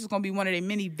resume. This is gonna be one of their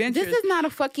many ventures. This is not a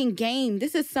fucking game.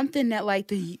 This is something that like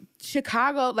the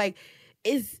Chicago like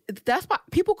that's why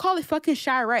people call it fucking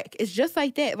Chirac. It's just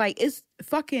like that. Like, it's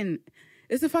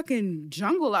a fucking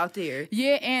jungle out there.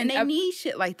 Yeah, and they need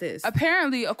shit like this.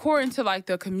 Apparently, according to like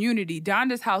the community,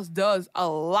 Donda's House does a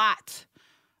lot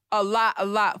a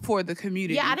lot for the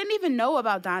community. Yeah, I didn't even know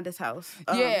about Donda's house.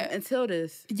 Until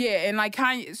this. Yeah, and like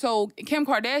Kanye, so Kim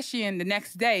Kardashian the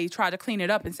next day tried to clean it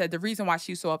up and said the reason why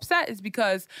she's so upset is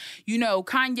because, you know,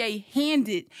 Kanye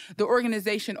handed the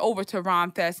organization over to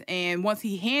Ron Fest, and once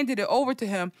he handed it over to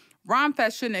him, Ron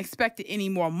Fest shouldn't have expected any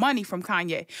more money from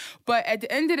Kanye. But at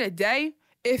the end of the day,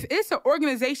 if it's an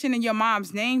organization in your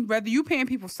mom's name, whether you paying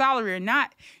people salary or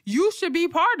not, you should be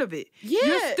part of it. Yeah.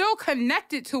 You're still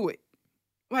connected to it.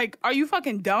 Like, are you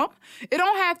fucking dumb? It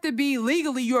don't have to be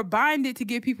legally you're binded to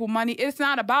give people money. It's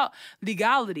not about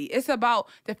legality. It's about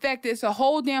the fact that it's a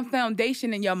whole damn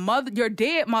foundation in your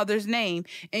dead mother's name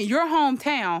in your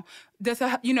hometown that's,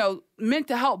 meant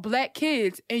to help black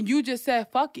kids, and you just said,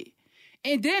 fuck it.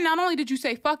 And then not only did you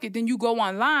say fuck it, then you go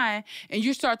online and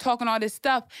you start talking all this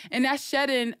stuff, and that's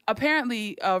shedding,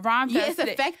 apparently, Ron Fest. Yeah, it's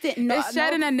affected. It's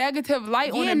shedding a negative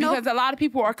light on him because a lot of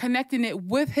people are connecting it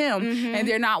with him, and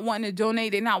they're not wanting to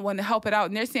donate, they're not wanting to help it out,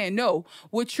 and they're saying, no,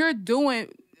 what you're doing,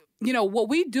 what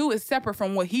we do is separate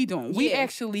from what he doing. We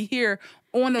actually here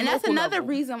on the and local that's another level.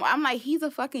 reason I'm like, he's a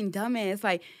fucking dumbass.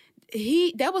 Like,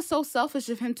 that was so selfish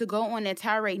of him to go on that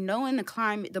tirade, knowing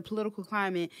the political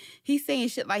climate. He's saying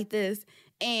shit like this,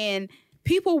 and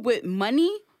people with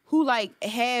money who like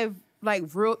have like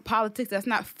real politics that's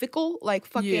not fickle, like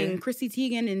fucking Chrissy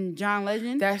Teigen and John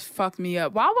Legend. That fucked me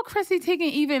up. Why would Chrissy Teigen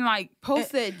even like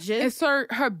post that gist?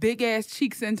 Insert her big ass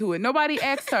cheeks into it. Nobody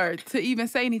asked her to even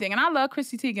say anything. And I love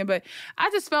Chrissy Teigen, but I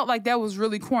just felt like that was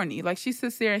really corny. Like, she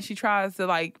sits there and she tries to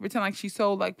like pretend like she's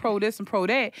so like pro this and pro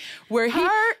that. Where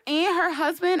her and her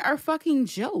husband are fucking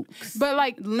jokes. But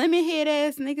like lemon head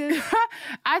ass niggas.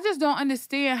 I just don't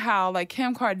understand how like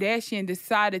Kim Kardashian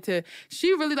decided to.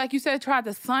 She really, like you said, tried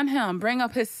to sun him. Bring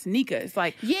up his sneakers,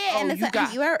 like and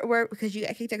it's you were because you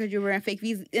got kicked out because you were wearing fake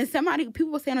V's, and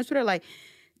people were saying on Twitter like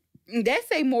that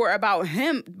say more about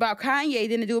him, about Kanye,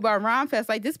 than to do about Ron Fest.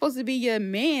 Like, this supposed to be your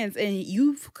man's, and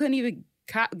you couldn't even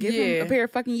give him a pair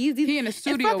of fucking Yeezys. He in the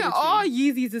studio. And fucking all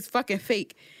Yeezys is fucking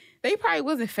fake. They probably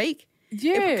wasn't fake.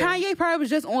 Yeah, if Kanye probably was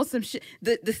just on some shit.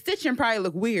 The stitching probably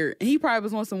looked weird, and he probably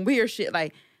was on some weird shit.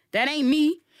 Like, that ain't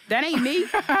me. That ain't me.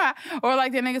 Or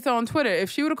like that nigga said on Twitter, if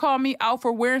she would have called me out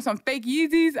for wearing some fake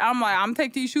Yeezys, I'm like, I'm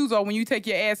take these shoes off when you take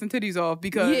your ass and titties off,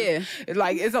 because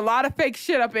like, it's a lot of fake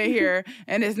shit up in here,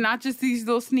 and it's not just these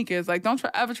little sneakers. Like, don't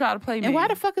ever try to play me. And why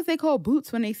the fuck is they called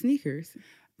boots when they sneakers?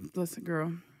 Listen,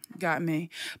 girl. Got me.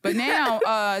 But now,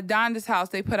 Donda's house,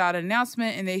 they put out an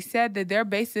announcement, and they said that they're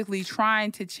basically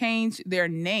trying to change their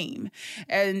name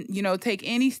and, take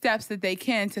any steps that they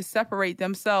can to separate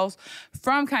themselves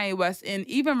from Kanye West. And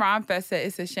even Ron Fest said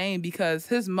it's a shame because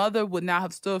his mother would not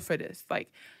have stood for this. Like,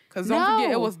 because don't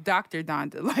forget, it was Dr.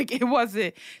 Donda. Like, it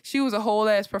wasn't, she was a whole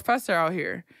ass professor out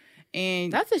here.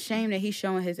 And that's a shame that he's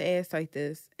showing his ass like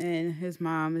this, and his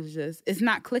mom is just, it's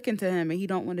not clicking to him, and he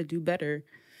don't want to do better.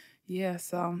 Yeah,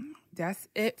 so that's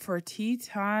it for Tea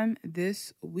Time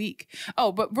this week.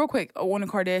 Oh, but real quick, on the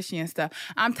Kardashian stuff.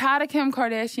 I'm tired of Kim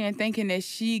Kardashian thinking that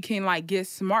she can, like, get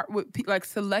smart with, like,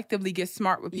 selectively get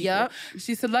smart with people. Yep.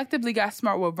 She selectively got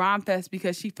smart with Ron Fest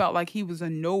because she felt like he was a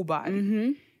nobody.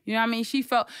 Mm-hmm. You know what I mean? She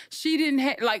felt she didn't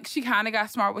have, like, she kind of got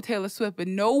smart with Taylor Swift, but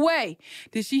no way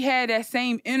did she have that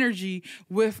same energy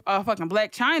with fucking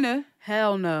Black China.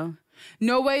 Hell no.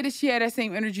 No way did she have that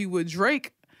same energy with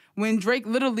Drake. When Drake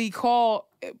literally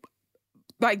dragged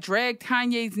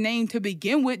Kanye's name to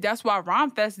begin with, that's why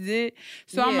Ron Fest did.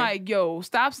 So I'm like, yo,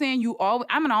 stop saying I'm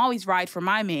gonna always ride for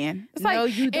my man. It's like, no,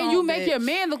 you don't, and you make your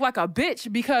man look like a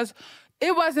bitch because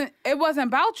it wasn't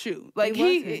about you. Like,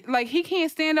 he can't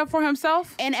stand up for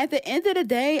himself. And at the end of the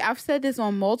day, I've said this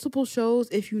on multiple shows,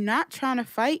 if you're not trying to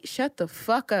fight, shut the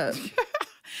fuck up.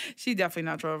 She definitely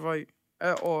not trying to fight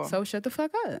at all. So shut the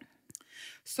fuck up.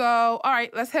 So, all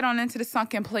right, let's head on into the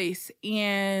sunken place.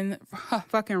 And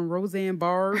fucking Roseanne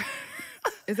Barr.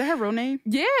 Is that her real name?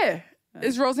 Yeah.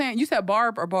 It's Roseanne. You said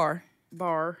Barb or Bar?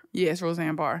 Barr. Yeah, it's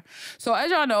Roseanne Barr. So,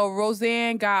 as y'all know,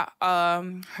 Roseanne got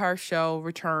her show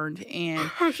returned. And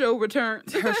her show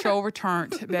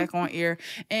returned back on air.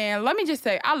 And let me just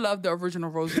say, I love the original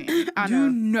Roseanne. You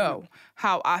know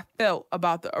how I felt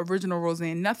about the original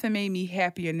Roseanne. Nothing made me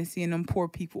happier than seeing them poor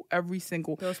people every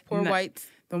single Those poor whites.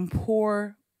 Them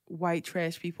poor white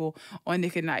trash people on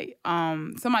Nick at Night.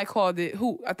 Somebody called it,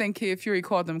 I think Kid Fury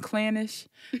called them clannish.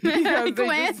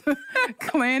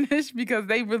 Clannish, because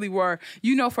they really were.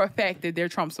 You know for a fact that they're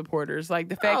Trump supporters. Like,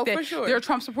 the fact that they're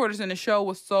Trump supporters in the show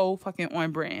was so fucking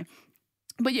on brand.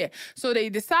 But yeah, so they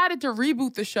decided to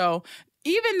reboot the show,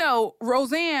 even though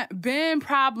Roseanne been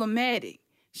problematic.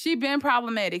 She been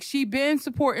problematic. She been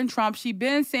supporting Trump. She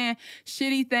been saying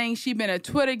shitty things. She been a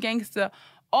Twitter gangster.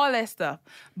 all that stuff.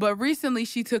 But recently,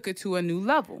 she took it to a new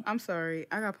level. I'm sorry.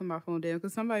 I got to put my phone down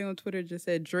because somebody on Twitter just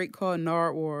said Drake called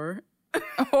Nardwuar.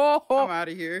 I'm out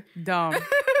of here. Dumb.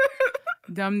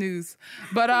 Dumb news.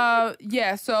 But,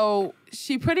 yeah, so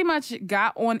she pretty much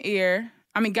got on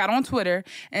Twitter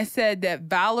and said that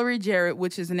Valerie Jarrett,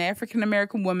 which is an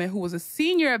African-American woman who was a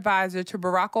senior advisor to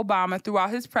Barack Obama throughout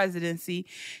his presidency,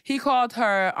 he called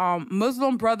her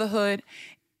Muslim Brotherhood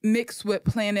mixed with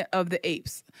Planet of the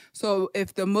Apes. So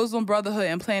if the Muslim Brotherhood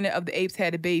and Planet of the Apes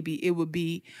had a baby, it would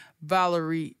be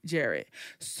Valerie Jarrett.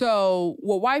 So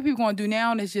what white people going to do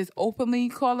now is just openly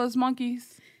call us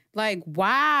monkeys. Like,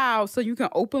 wow. So you can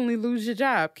openly lose your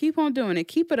job. Keep on doing it.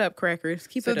 Keep it up, crackers.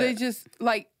 Keep it up. So they just,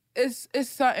 like, it's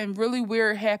something really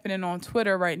weird happening on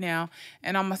Twitter right now.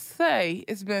 And I'm going to say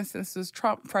it's been since this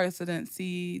Trump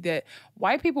presidency that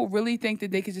white people really think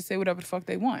that they could just say whatever the fuck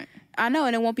they want. I know,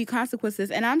 and it won't be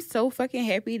consequences. And I'm so fucking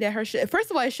happy that her show. First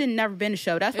of all, it should have never been a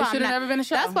show. That's why it should have never been a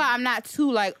show. That's why I'm not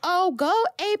too like, oh, go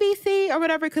ABC or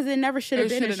whatever, because it never should have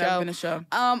been a show. Never been a show.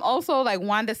 Also, like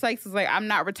Wanda Sykes is like, I'm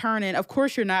not returning. Of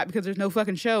course you're not, because there's no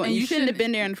fucking show, and you shouldn't have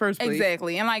been there in the first place.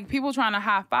 Exactly. And like people trying to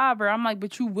high five her, I'm like,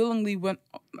 but you willingly went.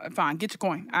 Fine, get your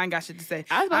coin. I ain't got shit to say.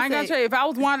 I ain't got to tell you. If I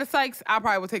was Wanda Sykes, I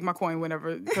probably would take my coin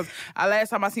whenever. Because last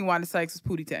time I seen Wanda Sykes was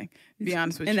Pootie Tang. Be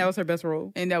honest with you. And that was her best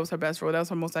role. That was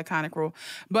her most iconic role.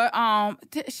 But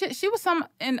she was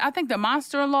and I think the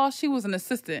Monster-in-Law, she was an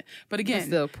assistant. But again,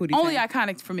 still only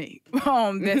iconic for me.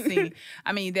 That scene.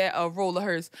 I mean, that role of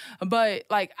hers. But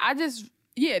like,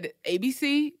 the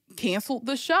ABC canceled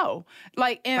the show.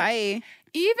 Like, and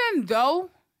even though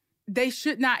they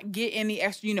should not get any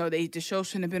extra, the show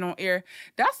shouldn't have been on air.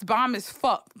 That's bomb as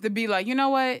fuck to be like, you know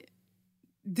what?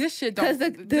 This shit don't...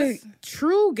 Because the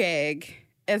true gag,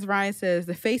 as Ryan says,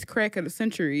 the face crack of the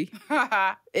century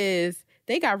is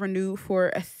they got renewed for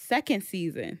a second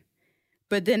season.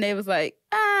 But then they was like,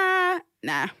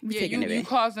 nah, we're taking it back. You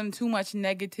caused them too much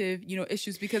negative,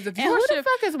 issues because the viewership... And who the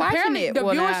fuck is watching it? The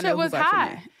viewership was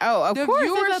high. Oh, of course,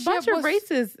 there's a bunch of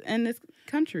racists in this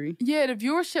country. Yeah, the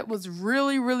viewership was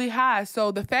really, really high.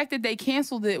 So the fact that they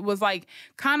canceled it was like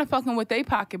kind of fucking with their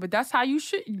pocket. But that's how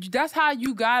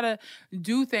you gotta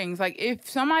do things. Like if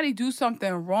somebody do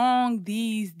something wrong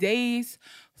these days,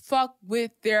 fuck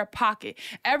with their pocket.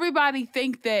 Everybody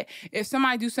think that if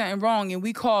somebody do something wrong and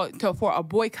we call for a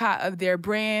boycott of their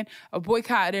brand, a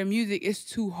boycott of their music, it's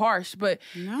too harsh. But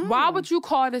why would you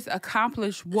call this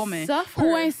accomplished woman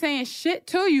who ain't saying shit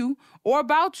to you or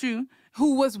about you,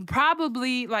 who was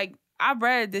probably like, I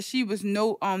read that she was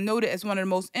noted as one of the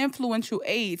most influential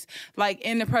aides, like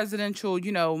in the presidential,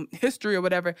 history or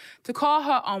whatever, to call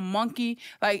her a monkey.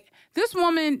 Like, this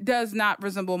woman does not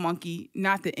resemble a monkey.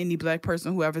 Not that any black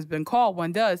person who ever's been called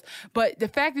one does. But the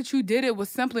fact that you did it was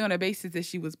simply on the basis that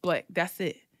she was black. That's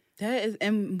it. That is,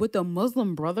 and with the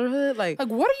Muslim Brotherhood, like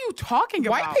what are you talking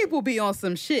about? White people be on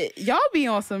some shit. Y'all be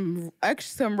on some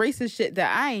racist shit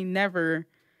that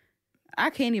I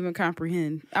can't even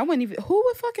comprehend. Who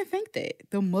would fucking think that?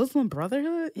 The Muslim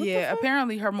Brotherhood? What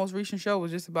apparently her most recent show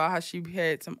was just about how she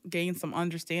had gained some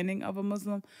understanding of a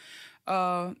Muslim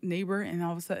neighbor, and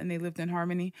all of a sudden they lived in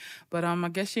harmony. But I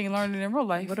guess she ain't learned it in real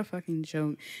life. What a fucking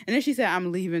joke. And then she said,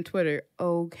 I'm leaving Twitter.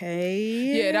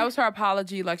 Okay. Yeah, that was her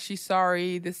apology. Like, she's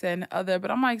sorry, this and the other.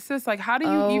 But I'm like, sis, like, how do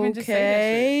you even just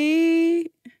say that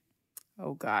shit?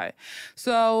 Oh, God.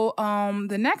 So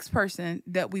the next person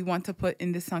that we want to put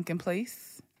in this sunken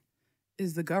place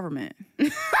is the government.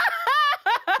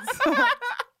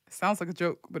 Sounds like a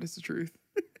joke, but it's the truth.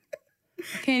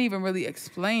 I can't even really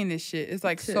explain this shit. It's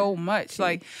like so much.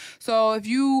 Like, so if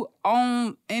you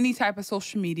own any type of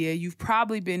social media, you've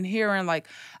probably been hearing like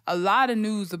a lot of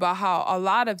news about how a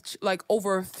lot of like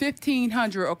over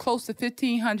 1,500 or close to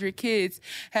 1,500 kids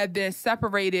have been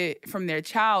separated from their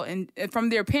child and from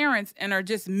their parents and are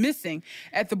just missing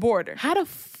at the border. How the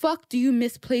fuck do you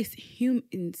misplace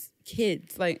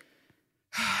kids? Like,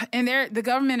 and the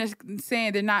government is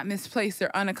saying they're not misplaced,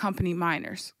 they're unaccompanied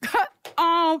minors.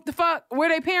 The fuck? Where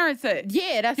their parents at?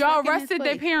 Yeah, that's y'all arrested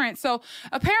their parents. So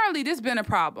apparently this been a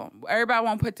problem. Everybody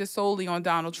won't put this solely on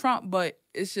Donald Trump, but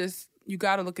it's just, you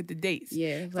got to look at the dates.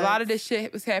 Yeah. A lot of this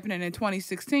shit was happening in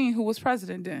 2016. Who was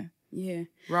president then? Yeah.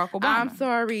 Barack Obama. I'm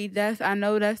sorry. I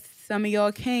know that's some of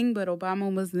y'all king, but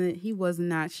Obama was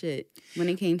not shit when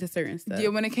it came to certain stuff. Yeah,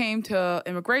 when it came to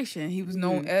immigration, he was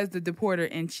known as the deporter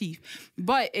in chief.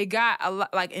 But it got a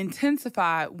lot, like,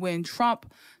 intensified when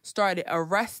Trump started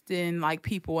arresting like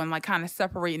people and like kind of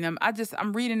separating them.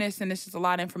 I'm reading this and it's just a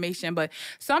lot of information, but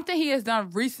something he has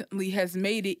done recently has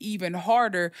made it even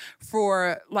harder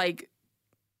for like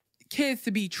kids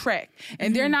to be tracked,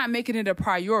 and they're not making it a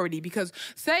priority, because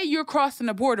say you're crossing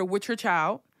the border with your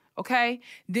child, Okay,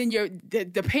 then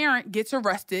the parent gets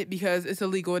arrested because it's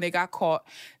illegal and they got caught.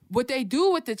 What they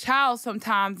do with the child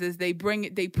sometimes is they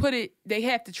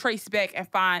have to trace back and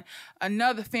find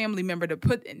another family member to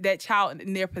put that child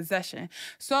in their possession.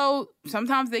 So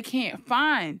sometimes they can't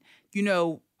find,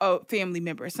 a family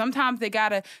member. Sometimes they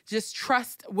gotta just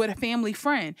trust with a family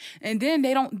friend. And then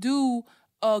they don't do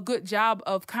a good job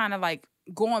of kind of like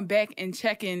going back and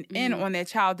checking in on that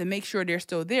child to make sure they're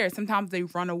still there. Sometimes they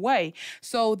run away.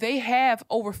 So they have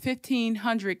over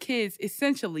 1,500 kids,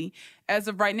 essentially, as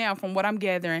of right now, from what I'm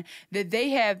gathering, that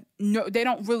they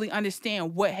don't really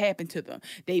understand what happened to them.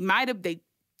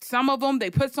 Some of them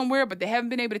they put somewhere, but they haven't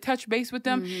been able to touch base with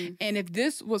them. Mm-hmm. And if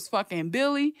this was fucking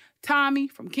Billy, Tommy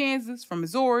from Kansas, from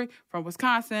Missouri, from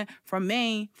Wisconsin, from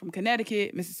Maine, from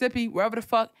Connecticut, Mississippi, wherever the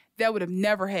fuck, that would have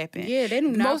never happened. Yeah, they do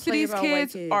not. Most of these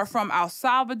kids are from El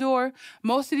Salvador.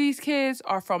 Most of these kids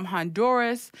are from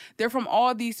Honduras. They're from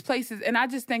all these places. And I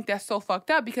just think that's so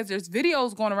fucked up because there's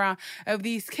videos going around of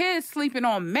these kids sleeping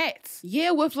on mats.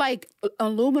 Yeah, with like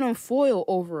aluminum foil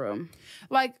over them.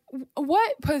 Like,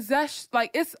 what possession? Like,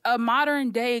 it's a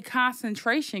modern day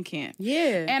concentration camp.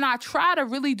 Yeah. And I try to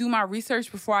really do my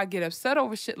research before I get upset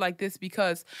over shit like this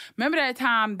because remember that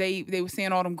time they were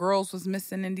saying all them girls was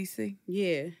missing in D.C.?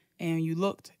 Yeah. And you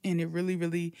looked and it really,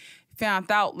 really found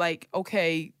out like,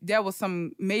 okay, that was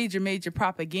some major, major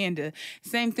propaganda.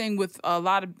 Same thing with a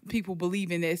lot of people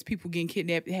believing that it's people getting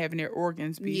kidnapped and having their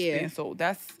organs be spent. So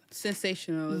that's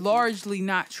sensational. Largely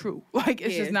not true. Like,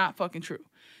 it's just not fucking true.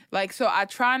 Like, so I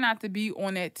try not to be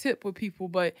on that tip with people,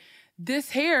 but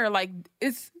this here, like,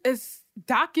 it's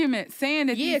document saying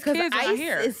that these kids are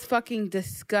here. It's fucking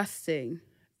disgusting.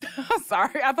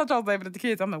 Sorry, I thought y'all was laughing at the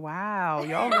kids. I'm like, wow,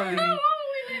 y'all really...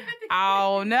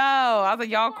 Oh no, I was like,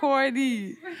 y'all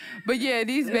corny. But yeah,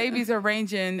 these babies are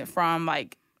ranging from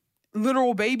like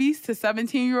literal babies to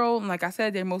 17-year-old. And like I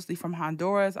said, they're mostly from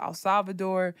Honduras, El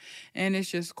Salvador, and it's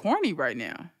just corny right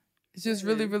now. It's just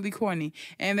really, really corny.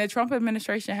 And the Trump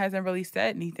administration hasn't really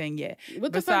said anything yet.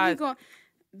 What the fuck he going?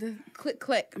 The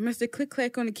click-clack, Mr.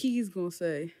 Click-clack on the keys gonna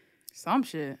say? Some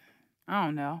shit. I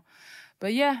don't know.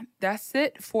 But yeah, that's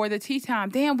it for the tea time.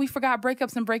 Damn, we forgot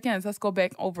breakups and break-ins. Let's go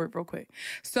back over it real quick.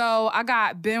 So I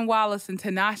got Ben Wallace and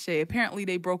Tinashe. Apparently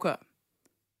they broke up.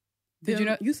 Did you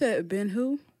know? You said Ben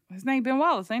who? His name Ben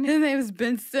Wallace, ain't it? His name is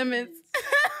Ben Simmons.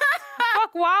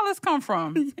 Fuck Wallace come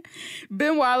from?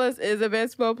 Ben Wallace is a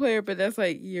basketball player, but that's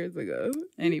like years ago.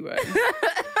 Anyway.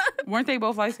 Weren't they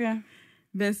both light-skinned?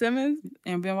 Ben Simmons?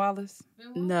 And Ben Wallace?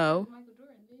 No.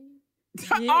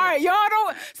 Yeah. All right, y'all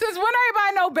don't. Since when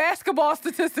everybody know basketball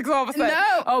statistics all of a sudden?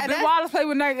 No. Oh, Ben Wallace played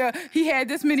with Nike. He had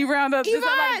this many roundups.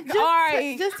 Yvonne, all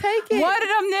right, just take it. One of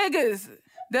them niggas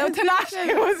that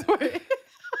Tinashe was with.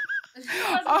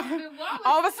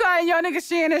 All of a sudden, y'all niggas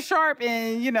Shannon Sharp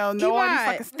and know all these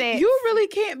fucking stats. You really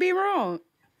can't be wrong.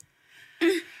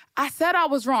 I said I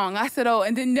was wrong. I said,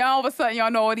 and then all of a sudden, y'all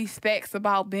know all these facts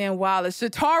about Ben Wallace.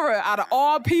 Shatara, out of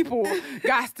all people,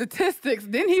 got statistics.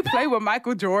 Didn't he play with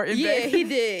Michael Jordan? Yeah, he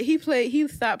did. He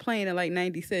stopped playing in like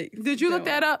 96. Did you look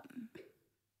that up?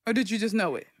 Or did you just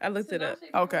know it? I looked it up.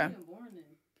 Okay.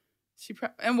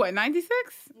 And what, 96?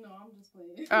 No, I'm just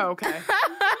playing. Oh, okay.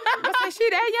 Was she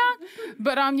that young?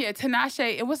 But yeah,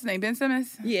 Tinashe, and what's his name? Ben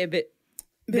Simmons? Yeah, Ben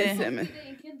Simmons.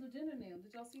 Kendall Jenner now.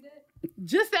 Did y'all see that?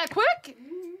 Just that quick? Mm-hmm.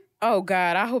 Oh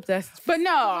God, I hope that's. But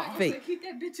no, fake. Keep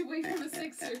that bitch away from the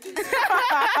Sixers.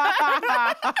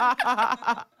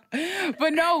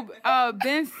 But no,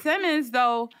 Ben Simmons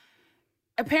though.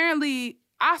 Apparently,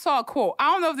 I saw a quote.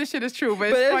 I don't know if this shit is true, but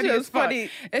it's funny. It's funny.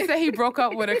 It said he broke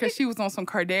up with her because she was on some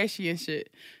Kardashian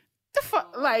shit. The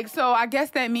fuck, like, so I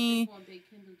guess that means.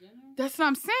 That's what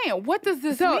I'm saying. What does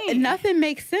this mean? Nothing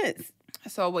makes sense.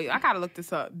 So wait, I gotta look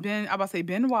this up. I'm about to say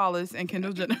Ben Wallace and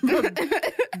Kendall Jenner.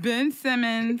 Ben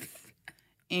Simmons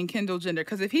and Kendall Jenner.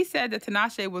 Because if he said that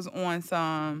Tinashe was on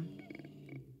some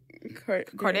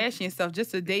Kardashian stuff just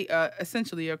to date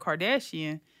essentially a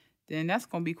Kardashian, then that's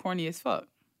gonna be corny as fuck.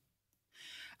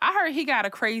 I heard he got a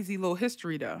crazy little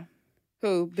history though.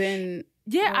 Who? Ben?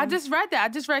 Yeah, I just read that. I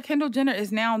just read Kendall Jenner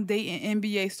is now dating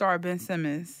NBA star Ben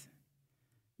Simmons.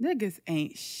 Niggas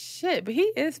ain't shit, but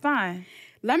he is fine.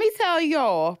 Let me tell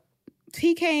y'all,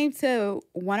 he came to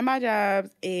one of my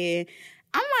jobs and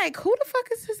I'm like, who the fuck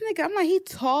is this nigga? I'm like, he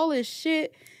tall as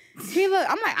shit. I'm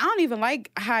like, I don't even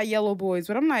like high yellow boys,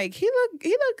 but I'm like, he look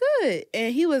good.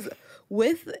 And he was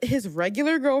with his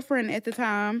regular girlfriend at the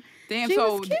time. Damn,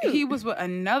 so he was with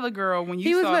another girl when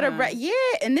you saw him. Yeah,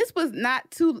 and this was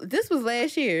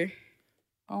last year.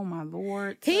 Oh my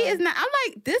Lord. He is not. I'm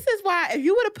like, this is why if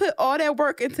you would have put all that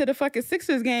work into the fucking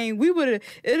Sixers game, it'd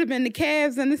have been the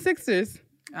Cavs and the Sixers.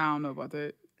 I don't know about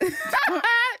that.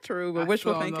 True, but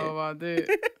wishful thinking. I don't know about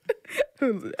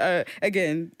that.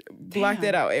 Again, block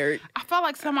that out, Eric. I felt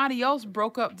like somebody else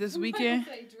broke up this weekend.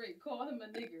 Say Drake, call him a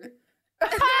nigger.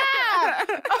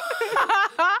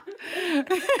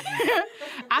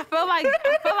 I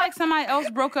feel like somebody else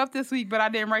broke up this week, but I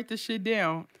didn't write the shit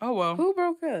down. Oh well. Who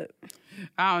broke up?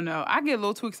 I don't know. I get a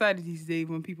little too excited these days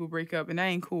when people break up, and that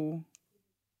ain't cool.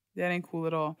 That ain't cool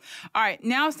at all. All right,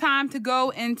 now it's time to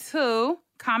go into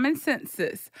common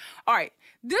census. All right,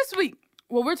 this week,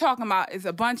 what we're talking about is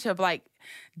a bunch of like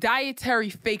dietary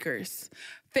fakers,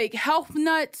 fake health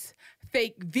nuts,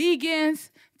 fake vegans,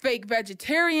 fake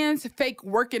vegetarians, fake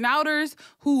working outers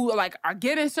who like are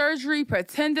getting surgery,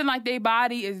 pretending like their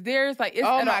body is theirs. Like it's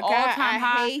at an all-time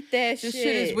high. I hate that This shit.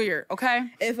 shit is weird, okay?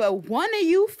 If one of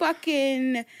you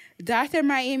fucking Dr.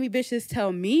 Miami bitches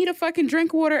tell me to fucking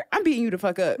drink water, I'm beating you the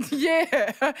fuck up. Yeah.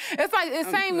 It's like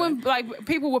the same when like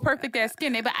people with perfect ass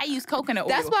skin, but I use coconut oil.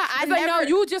 That's why I it's never, like,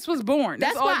 no, you just was born.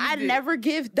 That's why I never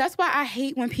give. That's why I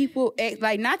hate when people act,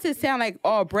 like, not to sound like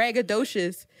all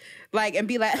braggadocious, like, and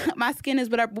be like, my skin is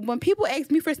whatever. But when people ask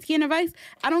me for skin advice,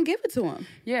 I don't give it to them.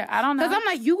 Yeah, I don't know. Because I'm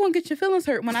like, you gonna get your feelings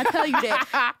hurt when I tell you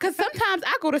that. Because sometimes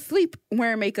I go to sleep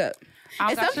wearing makeup.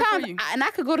 And sometimes,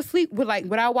 I could go to sleep with like,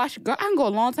 without washing. I can go a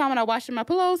long time without washing my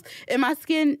pillows, and my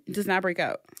skin does not break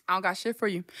out. I don't got shit for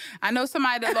you. I know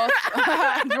somebody that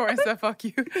lost. Jordan said, "Fuck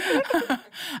you."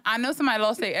 I know somebody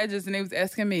lost their edges, and they was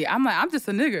asking me. I'm like, I'm just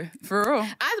a nigga for real.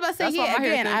 I was about to say, yeah.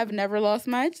 Again, I've never lost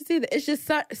my edges either. It's just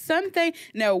something.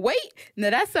 No, weight. No,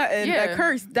 that's something. A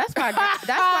curse. That's why. That's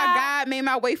why God made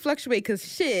my weight fluctuate. Cause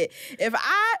shit, if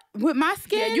I with my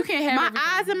skin, you can't have my everything.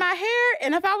 eyes and my hair,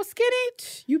 and if I was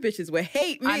skinny, you bitches would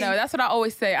hate me. I know. That's what I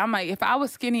always say. I'm like, if I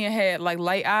was skinny and had like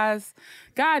light eyes,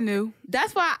 God knew.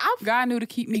 That's why God knew to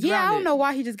keep me grounded. Yeah, I don't know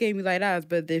why he just gave me light eyes,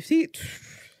 but if he,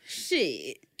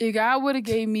 shit. If God would have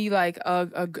gave me like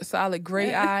a solid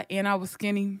gray eye and I was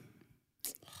skinny.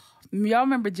 Y'all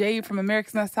remember Jade from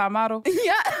America's Next Top Model?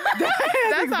 Yeah.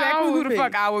 That's exactly who the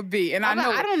fuck I would be. And I know.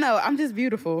 I don't know. I'm just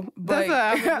beautiful. That's what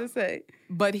I was going to say.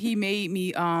 But he made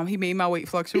me, he made my weight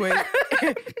fluctuate.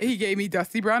 He gave me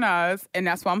dusty brown eyes, and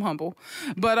that's why I'm humble.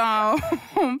 But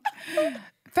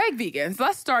fake vegans.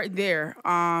 Let's start there.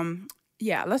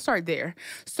 Let's start there.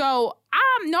 So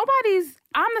I'm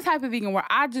the type of vegan where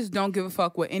I just don't give a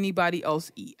fuck what anybody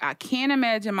else eat. I can't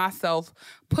imagine myself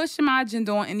pushing my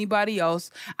agenda on anybody else.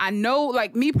 I know,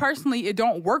 like, me personally, it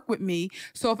don't work with me.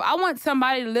 So if I want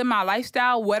somebody to live my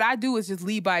lifestyle, what I do is just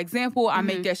lead by example. I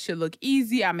make that shit look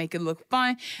easy. I make it look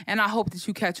fun. And I hope that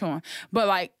you catch on. But,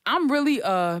 like, I'm really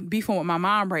beefing with my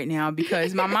mom right now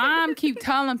because my mom keep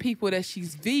telling people that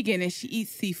she's vegan and she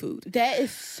eats seafood. That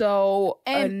is so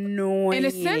annoying. And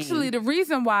essentially, the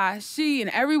reason why she and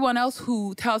everyone else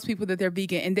who tells people that they're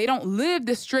vegan and they don't live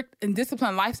the strict and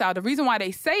disciplined lifestyle, the reason why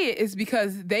they say it is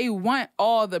because they want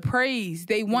all the praise.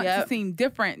 They want to seem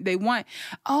different. They want,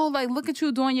 like, look at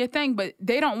you doing your thing, but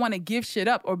they don't want to give shit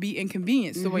up or be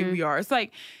inconvenienced the way we are. It's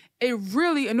like, it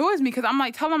really annoys me because I'm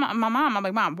like telling my mom, I'm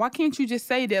like, Mom, why can't you just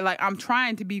say that, like, I'm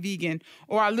trying to be vegan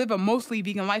or I live a mostly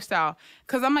vegan lifestyle?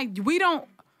 Because I'm like,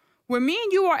 when me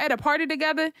and you are at a party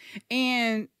together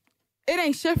and it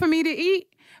ain't shit for me to eat,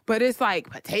 but it's like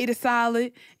potato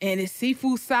salad and it's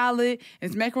seafood salad,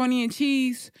 it's macaroni and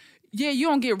cheese. Yeah, you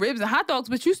don't get ribs and hot dogs,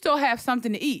 but you still have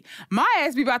something to eat. My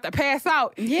ass be about to pass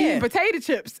out eating potato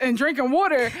chips and drinking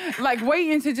water, like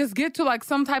waiting to just get to like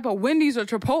some type of Wendy's or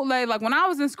Chipotle. Like when I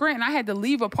was in Scranton, I had to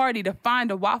leave a party to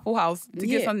find a Waffle House to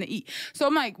get something to eat. So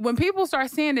I'm like, when people start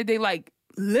saying that they like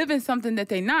living something that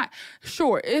they not,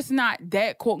 sure, it's not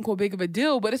that quote unquote big of a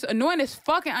deal, but it's annoying as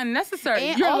fucking unnecessary.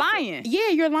 And you're lying. Yeah,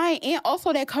 you're lying. And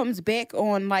also that comes back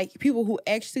on like people who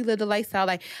actually live the lifestyle.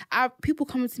 Like people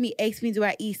coming to me, ask me, do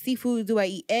I eat seafood? Do I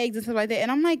eat eggs and stuff like that?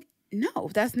 And I'm like, no,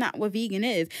 that's not what vegan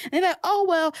is. And they're like, oh,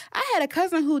 well, I had a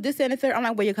cousin who this and the third. I'm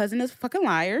like, well, your cousin is a fucking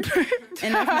liar.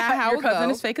 And that's not how it goes. Your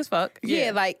cousin is fake as fuck.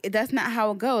 Yeah, like, that's not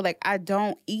how it goes. Like, I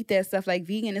don't eat that stuff. Like,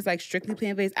 vegan is, like, strictly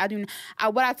plant-based.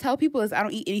 What I tell people is I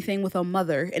don't eat anything with a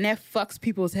mother. And that fucks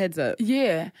people's heads up.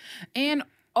 Yeah. And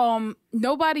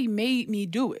nobody made me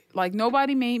do it. Like,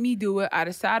 nobody made me do it. I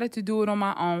decided to do it on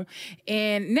my own.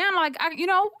 And now, like,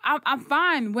 I'm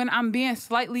fine when I'm being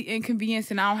slightly inconvenienced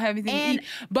and I don't have anything to eat.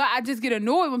 But I just get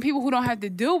annoyed when people who don't have to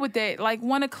deal with that, like,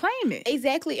 want to claim it.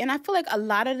 Exactly. And I feel like a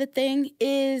lot of the thing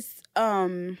is,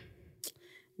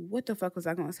 what the fuck was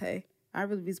I going to say? I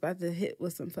really was about to hit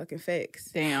with some fucking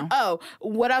facts. Damn. Oh,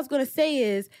 what I was going to say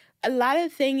is, a lot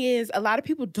of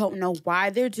people don't know why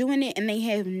they're doing it, and they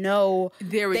have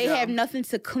have nothing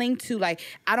to cling to. Like,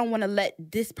 I don't want to let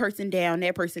this person down,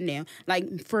 that person down.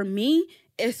 Like, for me,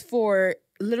 it's for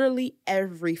literally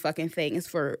every fucking thing. It's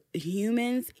for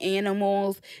humans,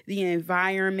 animals, the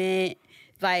environment,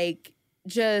 like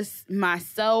just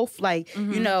myself, like,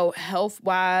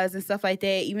 health-wise and stuff like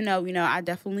that. Even though, I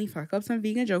definitely fuck up some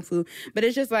vegan junk food, but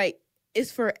it's just like,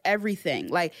 it's for everything.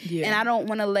 Like, and I don't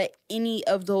want to let any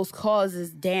of those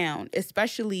causes down,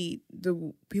 especially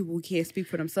the people who can't speak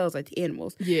for themselves, like the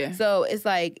animals. Yeah. So it's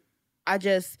like, I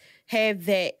just have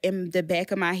that in the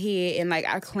back of my head, and like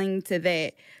I cling to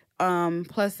that.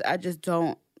 Plus, I just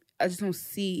don't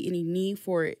see any need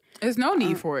for it. There's no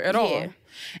need for it at all.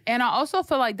 And I also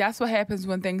feel like that's what happens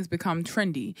when things become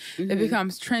trendy. It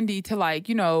becomes trendy to like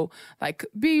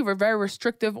be very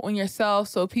restrictive on yourself,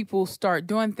 so people start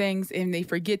doing things and they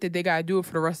forget that they gotta do it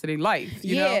for the rest of their life.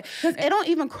 You know? Because it don't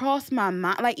even cross my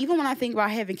mind. Like, even when I think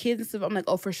about having kids and stuff, I'm like,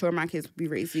 oh, for sure my kids will be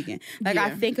raised vegan. Like, I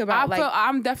think about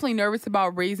I'm definitely nervous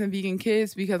about raising vegan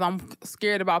kids because I'm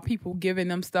scared about people giving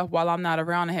them stuff while I'm not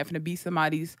around and having to beat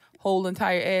somebody's whole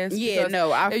entire ass. Yeah,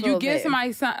 no, I feel if you give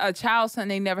that. a child something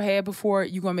they never had before,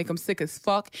 you're gonna make them sick as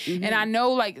fuck. And I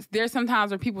know, like, there's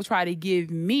sometimes where people try to give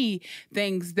me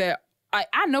things that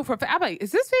I know for a fact. I'm like,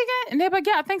 is this vegan? And they're like,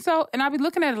 yeah, I think so. And I'll be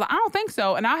looking at it like, I don't think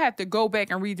so. And I'll have to go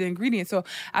back and read the ingredients. So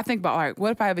I think about, all right,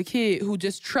 what if I have a kid who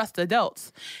just trusts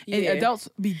adults? And adults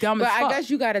be dumb as fuck. But I guess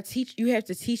you have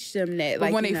to teach them that. But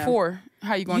like, when they 4,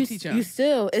 how you going to teach them? You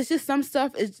still, it's just some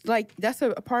stuff, it's like, that's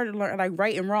a part of learning, like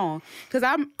right and wrong. Because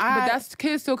But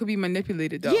kids still could be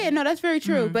manipulated though. Yeah, no, that's very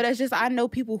true. But it's just, I know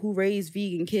people who raise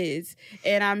vegan kids.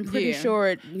 And I'm pretty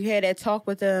sure you had that talk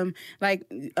with them. Like,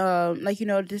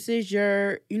 this is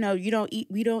your, we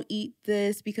don't eat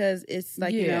this because it's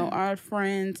like, our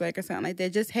friends, like, or something like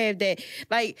that. Just have that,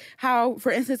 like how,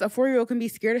 for instance, a 4-year-old can be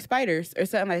scared of spiders or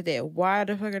something like that. Why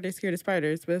the fuck are they scared of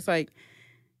spiders? But it's like,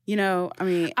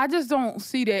 I just don't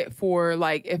see that for,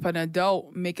 like, if an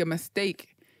adult make a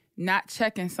mistake not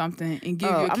checking something and give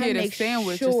your kid a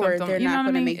sandwich or something. They're not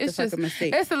going to make it's the just fucking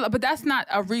mistake. But that's not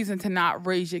a reason to not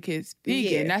raise your kids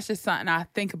vegan. Yeah. That's just something I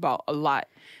think about a lot.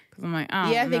 Because I'm like,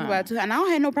 I think about it too. And I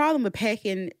don't have no problem with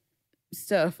packing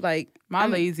stuff. Like, my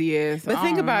lazy ass. But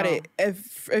think about it.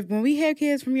 If when we have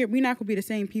kids from here, we're not going to be the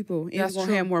same people. And we're going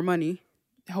to have more money.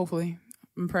 Hopefully.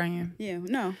 I'm praying. Yeah,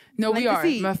 no. No, we are.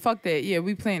 Man, fuck that. Yeah,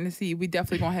 we planting to see. We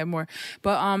definitely gonna have more.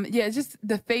 But just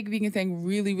the fake vegan thing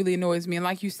really, really annoys me. And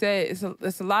like you said,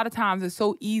 it's a lot of times it's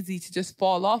so easy to just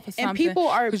fall off of something. And people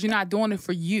are, because you're not doing it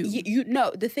for you. You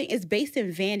know, the thing is based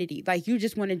in vanity. Like, you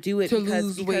just want to do it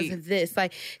because of this.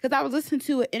 Like, because I was listening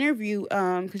to an interview.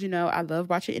 Because I love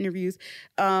watching interviews.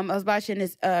 I was watching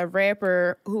this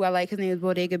rapper who I like. His name is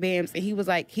Bodega Bams, and he was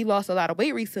like, he lost a lot of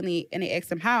weight recently, and they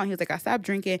asked him how, and he was like, I stopped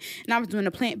drinking, and I was doing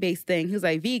a plant-based thing. He was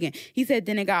like, vegan. He said,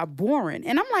 then it got boring.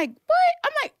 And I'm like, what?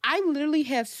 I'm like, I literally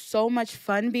have so much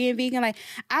fun being vegan. Like,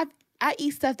 I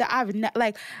eat stuff that I've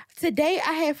like, today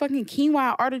I had fucking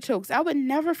quinoa artichokes. I would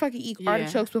never fucking eat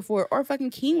artichokes before, or fucking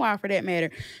quinoa for that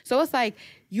matter. So it's like,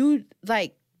 you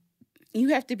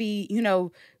have to be,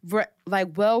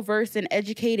 well-versed and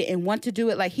educated and want to do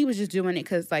it. Like, he was just doing it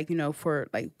because, for,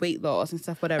 weight loss and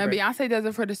stuff, whatever. And Beyonce does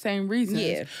it for the same reasons.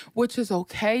 Yeah. Which is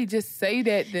okay. Just say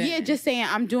that then. Yeah, just saying,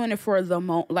 I'm doing it for the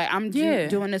moment. Like, I'm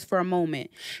doing this for a moment.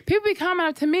 People be coming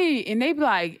up to me and they be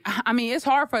like, I mean, it's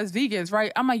hard for us vegans,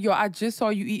 right? I'm like, yo, I just saw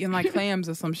you eating, clams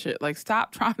or some shit. Like,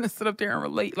 stop trying to sit up there and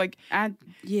relate. Like,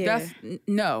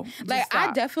 no. Like,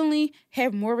 I definitely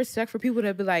have more respect for people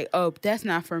that be like, oh, that's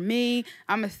not for me.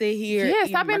 I'm going to sit here. Yeah,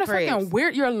 stop being a fucking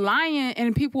weird. You're lying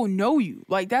and people know you.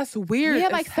 Like, that's weird.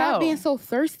 Yeah, stop being so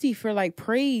thirsty for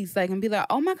praise. And be like,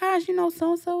 oh my gosh,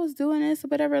 so-and-so is doing this or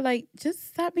whatever. Like, just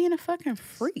stop being a fucking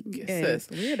freak. Yes,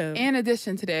 weirdo. In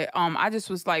addition to that, I just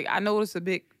was like, I noticed a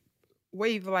big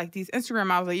wave of these Instagram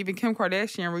models. Even Kim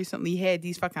Kardashian recently had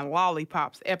these fucking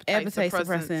lollipops, appetite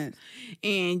suppressants.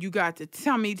 And you got the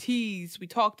tummy teas. We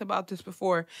talked about this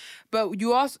before. But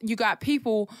you got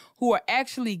people who are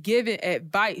actually giving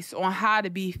advice on how to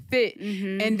be fit,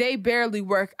 and they barely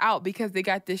work out because they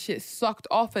got this shit sucked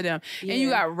off of them. Yeah. And you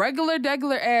got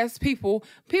regular ass people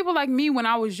like me when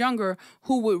I was younger,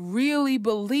 who would really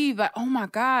believe oh my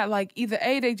God, either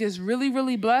A, they just really,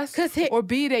 really blessed, or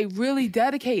B, they really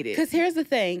dedicated. Because here's the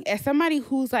thing, as somebody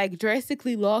who's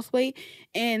drastically lost weight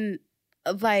and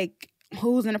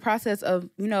who's in the process of,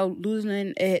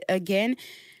 losing it again,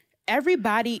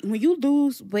 everybody, when you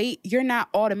lose weight, you're not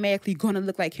automatically going to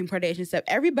look like Kim Kardashian and stuff.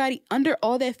 Everybody, under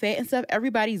all that fat and stuff,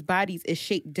 everybody's bodies is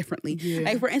shaped differently.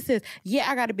 Yeah. For instance,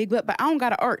 I got a big butt, but I don't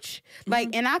got an arch.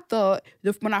 And I thought,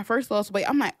 when I first lost weight,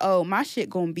 I'm like, oh, my shit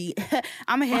gonna be,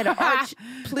 I'm gonna have an arch,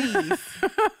 please.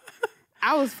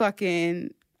 I was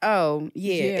fucking,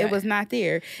 it was not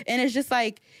there. And it's just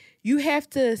you have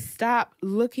to stop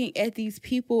looking at these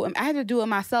people, and I have to do it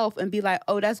myself and be like,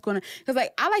 oh, that's gonna, because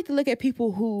like I like to look at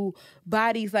people who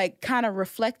bodies like kind of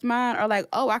reflect mine, or like,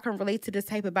 oh, I can relate to this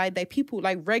type of body, like people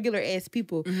like regular ass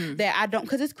people that I don't,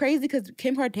 because it's crazy because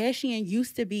Kim Kardashian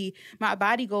used to be my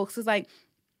body goal, because it's like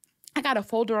I got a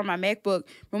folder on my MacBook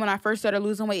from when I first started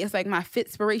losing weight. It's like my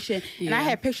Fitspiration. Yeah. And I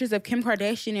had pictures of Kim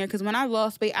Kardashian there because when I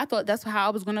lost weight, I thought that's how I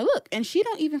was going to look. And she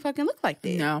don't even fucking look like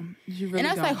that. No, you really And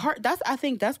that's don't. like hard. I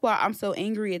think that's why I'm so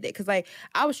angry at that, because like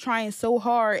I was trying so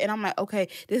hard and I'm like, okay,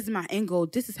 this is my end goal.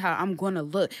 This is how I'm going to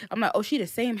look. I'm like, oh, she the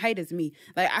same height as me.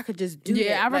 Like I could just do that.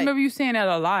 Yeah, I remember you saying that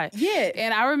a lot. Yeah.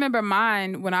 And I remember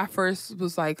mine when I first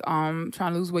was like trying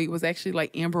to lose weight was actually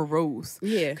like Amber Rose.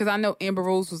 Yeah. Because I know Amber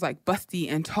Rose was like busty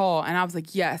and tall. And I was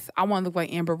like, yes, I want to look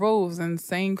like Amber Rose. And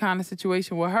same kind of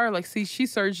situation with her. Like, see, she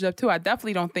surged up too. I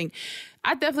definitely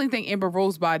think Amber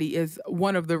Rose's body is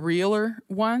one of the realer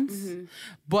ones.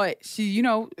 But she, you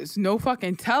know, it's no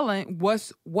fucking telling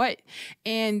what's what.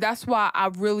 And that's why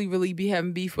I really, really be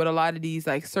having beef with a lot of these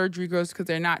like surgery girls, because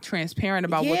they're not transparent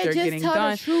about what they're getting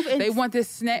done. They want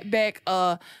this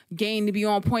snapback gain to be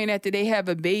on point after they have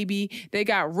a baby. They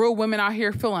got real women out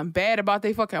here feeling bad about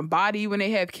their fucking body when they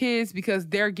have kids because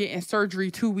they're getting surgery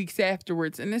 2 weeks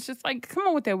afterwards. And it's just like, come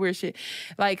on with that weird shit.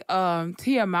 Like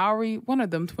Tia Mowry, one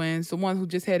of them twins, the one who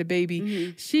just had a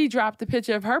baby, she dropped a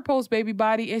picture of her post-baby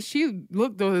body and she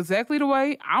looked exactly the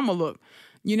way I'ma look.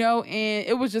 You know, and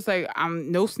it was just like,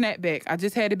 I'm no snapback. I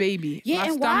just had a baby. Yeah, my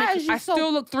and stomach, why is you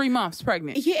still look 3 months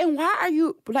pregnant. Yeah, and why are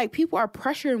you, like, people are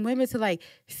pressuring women to, like,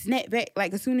 snap back,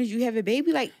 like, as soon as you have a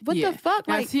baby? Like, what the fuck?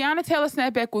 Now, Like, Tiana Taylor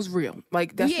snapback was real.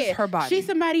 Like, that's just her body. She's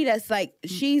somebody that's, like,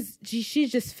 she's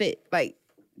just fit. Like,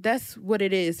 that's what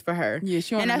it is for her. Yeah,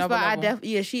 she on and that's another why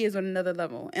level. she is on another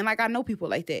level. And, like, I know people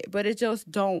like that, but it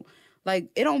just don't. Like,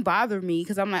 it don't bother me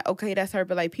because I'm like, okay, that's her.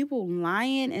 But, like, people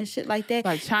lying and shit like that.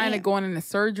 Like, China going into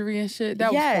surgery and shit.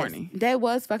 That was corny. That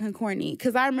was fucking corny.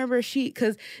 Because I remember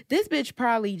because this bitch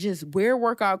probably just wear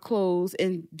workout clothes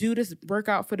and do this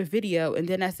workout for the video. And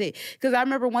then that's it. Because I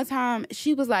remember one time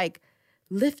she was, like,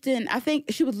 lifting. I think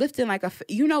she was lifting, like,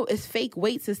 it's fake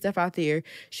weights and stuff out there.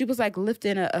 She was, like,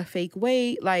 lifting a fake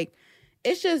weight. Like,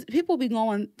 it's just people be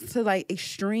going to, like,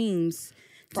 extremes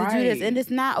to do this, and it's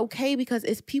not okay because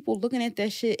it's people looking at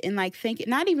that shit and like thinking,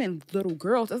 not even little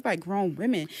girls, it's like grown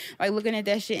women like looking at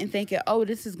that shit and thinking, oh,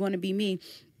 this is going to be me.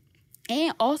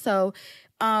 And also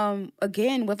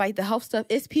again with like the health stuff,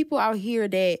 it's people out here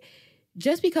that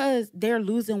just because they're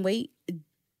losing weight,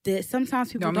 that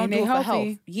sometimes people don't do it for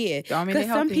health. Yeah, because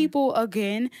some people,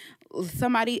 again,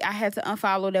 somebody I had to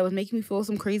unfollow that was making me feel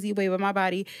some crazy way with my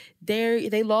body.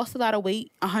 They lost a lot of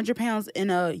weight, 100 pounds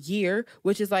in a year,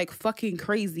 which is like fucking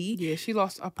crazy. Yeah, she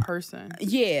lost a person.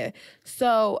 Yeah.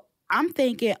 So I'm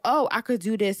thinking, oh, I could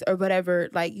do this or whatever,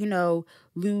 like, you know,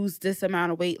 lose this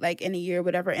amount of weight like in a year or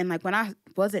whatever. And like when I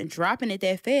wasn't dropping it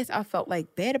that fast, I felt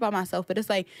like bad about myself. But it's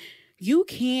like, you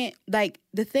can't, like,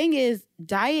 the thing is,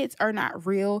 diets are not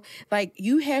real. Like,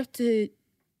 you have to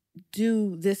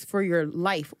do this for your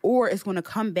life or it's going to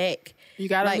come back. You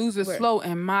got to like, lose it slow,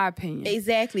 in my opinion.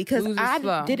 Exactly. Because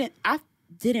I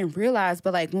didn't realize,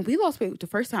 but like when we lost weight the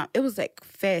first time, it was like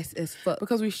fast as fuck.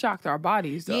 Because we shocked our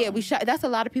bodies, though. Yeah, that's a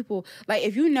lot of people. Like,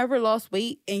 if you never lost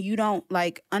weight and you don't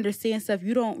like understand stuff,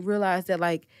 you don't realize that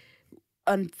like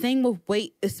a thing with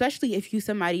weight, especially if you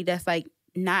somebody that's like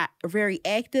not very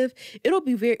active, it'll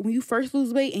be when you first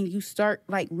lose weight and you start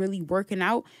like really working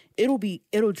out, it'll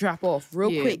drop off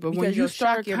real quick. But when you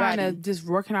start kind of just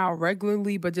working out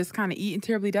regularly but just kind of eating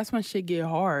terribly, that's when shit get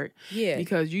hard. Yeah,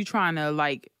 because you trying to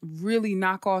like really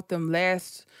knock off them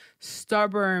last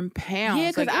stubborn pounds. Yeah,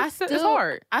 because like, it's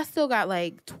hard. I still got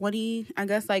like 20, I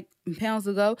guess, like pounds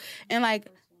to go, and like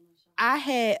I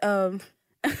had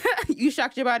you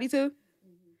shocked your body too.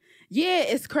 Yeah,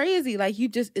 it's crazy. Like,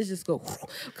 it just go,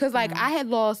 because like I had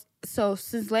lost, so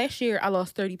since last year I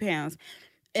lost 30 pounds.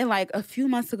 And like a few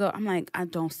months ago, I'm like, I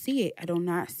don't see it. I do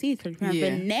not see 30 pounds.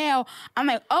 Yeah. But now I'm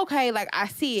like, okay, like I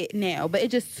see it now. But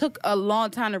it just took a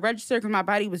long time to register because my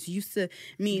body was used to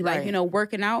me, like, you know,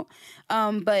 working out.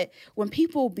 But when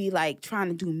people be like trying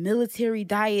to do military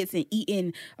diets and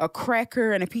eating a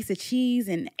cracker and a piece of cheese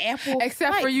and apple.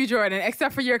 Except for you, Jordan.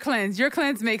 Except for your cleanse. Your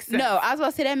cleanse makes sense. No, I was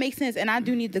about to say that makes sense. And I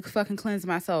do need to fucking cleanse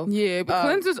myself. Yeah, but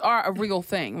cleanses are a real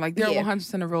thing. Like, they're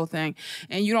 100% a real thing.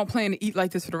 And you don't plan to eat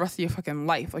like this for the rest of your fucking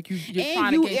life. Like, you're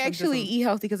trying to gain actually eat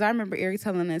healthy, because I remember Eric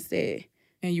telling us that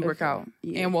And you work out.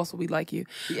 Yeah. And also we like you.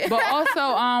 Yeah. But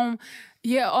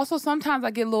also, sometimes I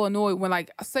get a little annoyed when,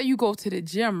 like, say you go to the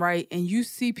gym, right? And you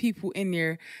see people in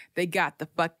there, they got the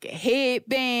fucking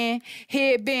headband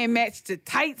match the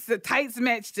tights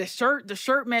match the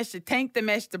shirt match the tank, the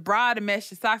match the bra, the match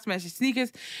the socks, match the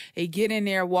sneakers. They get in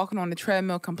there walking on the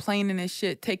treadmill, complaining and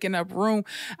shit, taking up room.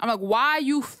 I'm like, why are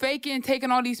you faking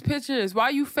taking all these pictures? Why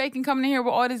are you faking coming in here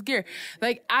with all this gear?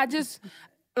 Like,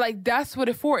 like, that's what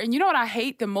it's for. And you know what I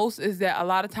hate the most is that a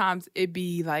lot of times it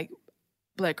be like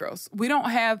Black girls. We don't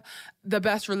have the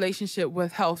best relationship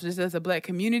with health just as a Black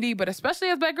community, but especially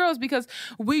as Black girls, because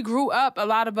we grew up, a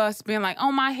lot of us being like,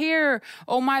 oh, my hair,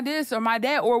 oh, my this, or my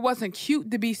that, or it wasn't cute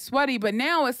to be sweaty. But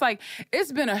now it's like,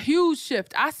 it's been a huge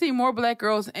shift. I see more Black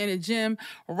girls in the gym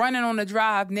running on the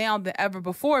drive now than ever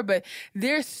before, but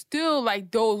there's still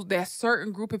like that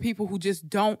certain group of people who just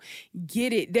don't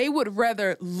get it. They would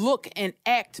rather look and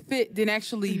act fit than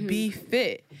actually be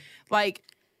fit. Like,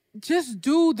 just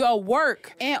do the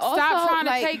work. And also, stop trying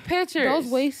to take pictures.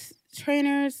 Those waist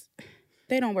trainers,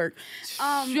 they don't work.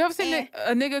 You ever seen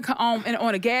a nigga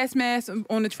on a gas mask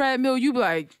on the treadmill? You be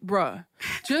like, bruh,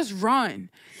 just run.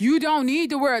 You don't need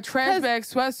to wear a trash bag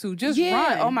sweatsuit. Just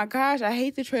run. Oh my gosh, I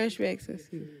hate the trash bag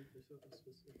sweatsuit.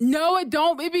 No, it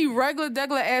don't. It be regular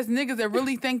ass niggas that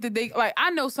really think that they, like, I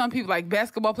know some people, like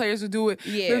basketball players who do it.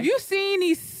 Yeah. But if you seen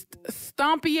these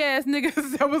stompy ass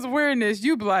niggas that was wearing this,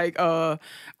 you be like,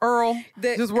 Earl,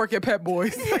 just work at Pet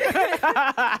Boys. Earl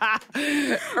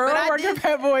work at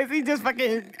Pet Boys. He just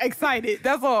fucking excited.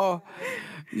 That's all.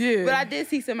 Yeah. But I did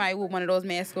see somebody with one of those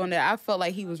masks on there. I felt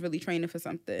like he was really training for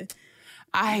something.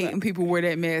 I hate when people wear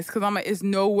that mask because I'm like, it's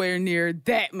nowhere near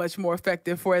that much more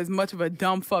effective for as much of a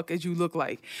dumb fuck as you look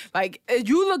like. Like, if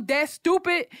you look that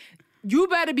stupid, you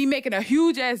better be making a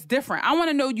huge ass difference. I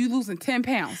want to know you losing 10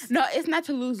 pounds. No, it's not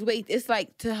to lose weight. It's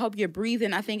like to help your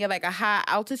breathing. I think at like a high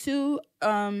altitude,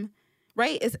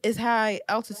 right? It's high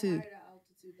altitude.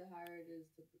 The higher it is.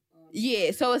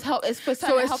 Yeah, so it's help. It's for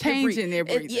so it's changing their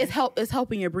breathing. It's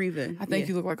helping your breathing. I think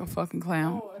you look like a fucking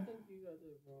clown. Oh, I think you got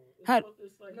it wrong. How?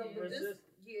 It's like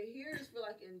here is for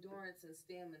like endurance and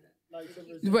stamina.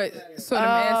 But so the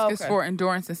mask is for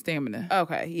endurance and stamina.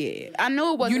 Okay, yeah, I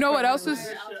know it wasn't. You know what else is?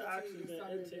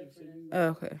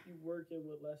 Okay. You working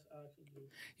with less oxygen.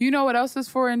 You know what else is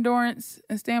for endurance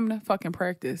and stamina? Fucking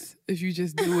practice. If you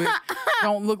just do it,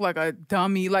 don't look like a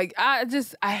dummy. Like, I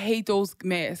hate those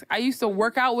masks. I used to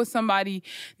work out with somebody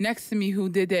next to me who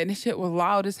did that, and this shit was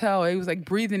loud as hell. It was like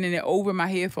breathing in it over my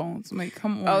headphones. I'm like,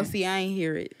 come on. Oh, see, I ain't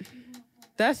hear it.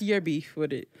 That's your beef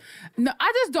with it. No,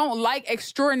 I just don't like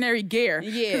extraordinary gear.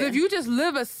 Yeah. Because if you just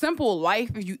live a simple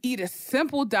life, if you eat a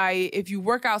simple diet, if you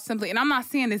work out simply, and I'm not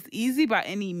saying it's easy by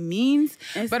any means,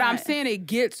 but I'm saying it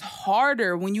gets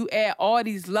harder when you add all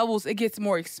these levels. It gets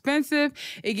more expensive.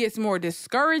 It gets more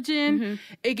discouraging. Mm-hmm.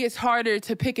 It gets harder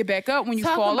to pick it back up when you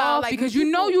fall off because you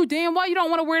know you damn well you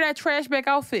don't want to wear that trash bag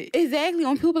outfit. Exactly.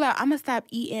 When people are like, I'm going to stop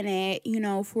eating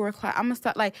at, 4 o'clock. I'm going to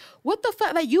stop. Like, what the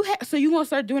fuck? Like, so you going to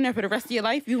start doing that for the rest of your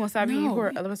life? You gonna stop eating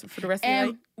for the rest of your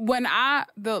life? When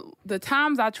the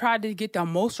times I tried to get the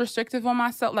most restrictive on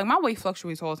myself, like my weight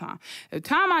fluctuates all the time. The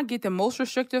time I get the most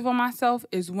restrictive on myself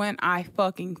is when I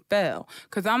fucking fell.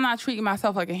 Cause I'm not treating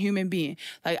myself like a human being.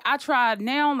 Like I tried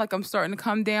now, like I'm starting to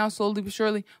come down slowly but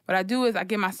surely. What I do is I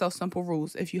give myself simple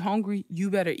rules. If you're hungry, you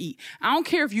better eat. I don't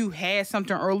care if you had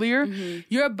something earlier. Mm-hmm.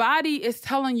 Your body is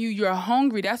telling you you're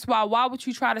hungry. That's why would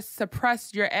you try to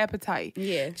suppress your appetite?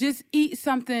 Yeah. Just eat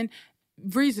something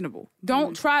reasonable.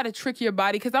 Don't try to trick your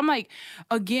body. Because I'm like,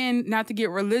 again, not to get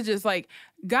religious, like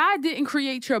God didn't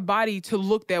create your body to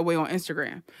look that way on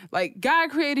Instagram. Like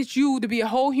God created you to be a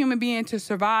whole human being to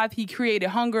survive. He created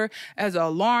hunger as an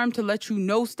alarm to let you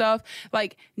know stuff.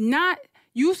 Like not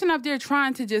you sitting up there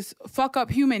trying to just fuck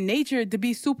up human nature to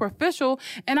be superficial.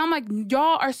 And I'm like,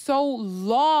 y'all are so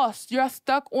lost. You're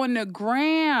stuck on the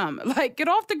gram. Like, get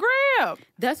off the gram.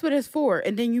 That's what it's for.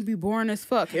 And then you be boring as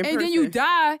fuck. And then you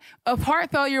die of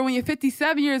heart failure when you're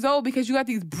 57 years old because you got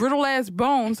these brittle ass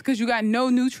bones because you got no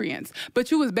nutrients.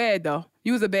 But you was bad though.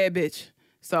 You was a bad bitch.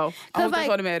 So I hope that's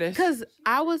all that matters. Because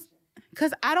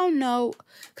I don't know.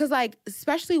 Because like,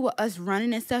 especially with us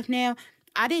running and stuff now,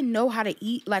 I didn't know how to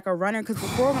eat like a runner because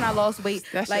before when I lost weight,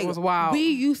 that like shit was wild. We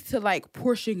used to like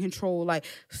portion control, like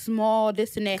small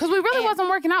this and that. Because we really wasn't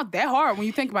working out that hard when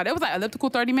you think about it. It was like elliptical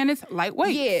 30 minutes,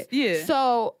 lightweight. Yeah.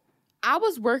 So I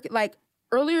was working like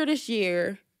earlier this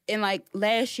year and like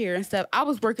last year and stuff. I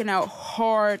was working out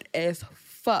hard as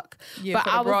fuck. Yeah,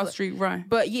 but for the Broad Street Run.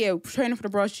 But yeah, training for the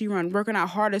Broad Street Run, working out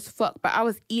hard as fuck. But I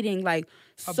was eating like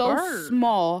so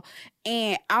small,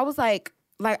 and I was like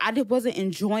I wasn't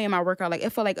enjoying my workout. Like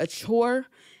it felt like a chore,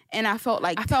 and I felt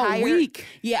like I felt tired. weak.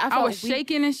 Yeah, I was weak.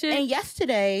 shaking and shit. And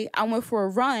yesterday I went for a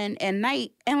run at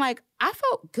night, and like I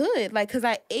felt good, like because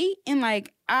I ate and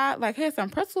like I like had some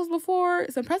pretzels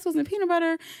and peanut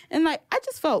butter, and like I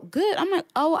just felt good. I'm like,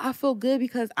 oh, I feel good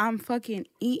because I'm fucking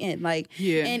eating. Like,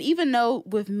 Yeah. And even though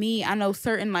with me, I know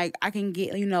certain like I can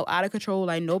get out of control.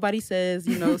 Like nobody says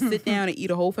sit down and eat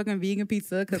a whole fucking vegan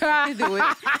pizza because I can do it.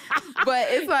 But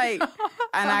it's like,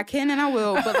 and I can and I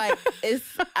will. But like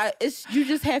it's you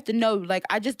just have to know. Like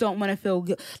I just don't want to feel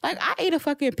good. Like I ate a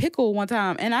fucking pickle one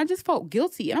time and I just felt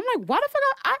guilty. And I'm like, why the fuck?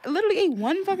 I literally ate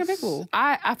one fucking pickle.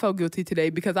 I felt guilty today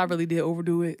because I really did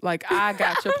overdo it. Like I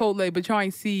got Chipotle, but y'all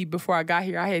ain't see before I got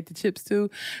here. I had the chips too.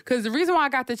 Because the reason why I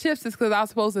got the chips is because I was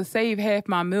supposed to save half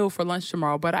my meal for lunch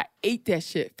tomorrow. But I ate that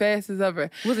shit fast as ever.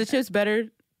 Was the chips better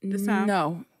this time?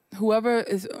 No. Whoever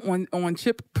is on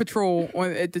chip patrol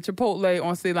at the Chipotle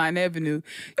on State Line Avenue,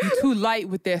 you too light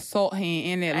with that salt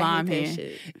hand and that lime hate that hand.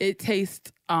 shit. It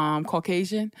tastes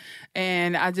Caucasian,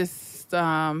 and I just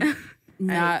I'm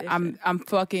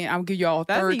give y'all a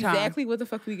That's third time. exactly what the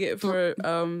fuck we get for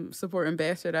supporting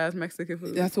bastardized Mexican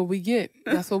food. That's what we get.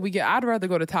 I'd rather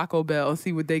go to Taco Bell and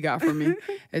see what they got for me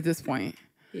at this point.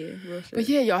 Yeah, real shit. But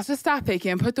yeah, y'all just stop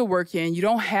faking. Put the work in. You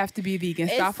don't have to be vegan.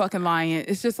 Stop fucking lying.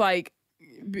 It's just like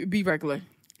be regular.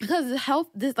 Because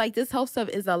this health stuff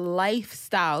is a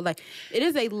lifestyle. Like it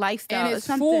is a lifestyle. And it's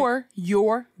for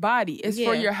your body. It's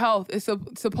for Yeah. your health. It's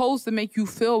supposed to make you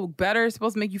feel better. It's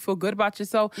supposed to make you feel good about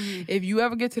yourself. If you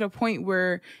ever get to the point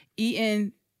where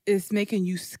eating is making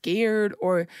you scared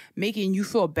or making you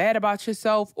feel bad about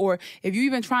yourself, or if you're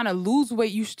even trying to lose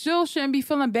weight, you still shouldn't be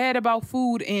feeling bad about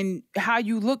food and how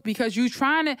you look because you're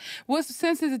trying to. What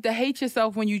sense is it to hate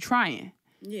yourself when you're trying?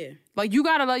 Yeah. Like, you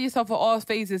gotta love yourself for all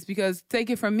phases because take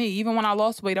it from me, even when I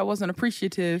lost weight, I wasn't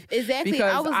appreciative. Exactly.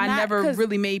 Because I not, never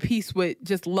really made peace with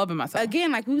just loving myself.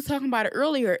 Again, like we was talking about it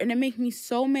earlier, and it makes me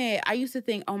so mad. I used to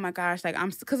think, oh my gosh, like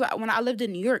because when I lived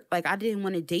in New York, like I didn't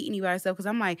want to date anybody else because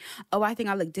I'm like, oh, I think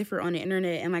I look different on the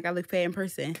internet and like I look fat in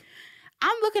person.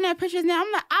 I'm looking at pictures now.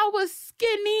 I'm like, I was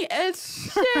skinny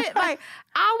as shit. Like,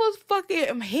 I was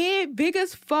fucking head big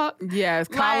as fuck. Yeah, it's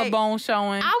collarbone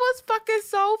showing. I was fucking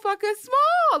so fucking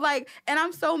small. Like, and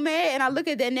I'm so mad. And I look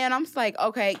at that now and I'm just like,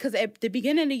 okay. Because at the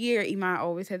beginning of the year, Iman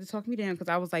always had to talk me down because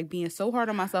I was like being so hard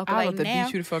on myself. But I like love to now,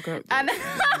 beat you the fuck up.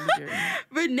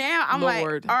 but now I'm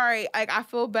Lord. like, all right, like I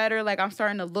feel better. Like I'm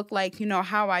starting to look like,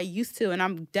 how I used to. And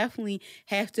I'm definitely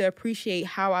have to appreciate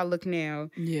how I look now.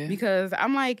 Yeah. Because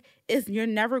I'm like, you're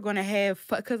never gonna have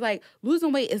because like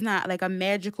losing weight is not like a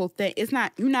magical thing. It's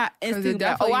not you're not instantly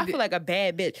like, I feel like a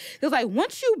bad bitch. Because like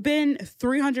once you've been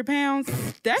 300 pounds,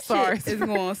 that shit is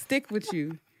gonna stick with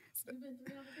you.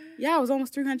 Yeah, I was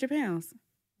almost 300 pounds.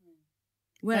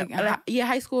 When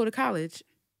high school to college.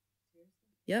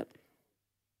 Yep.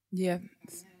 Yeah.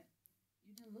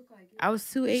 I was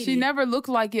 280. She never looked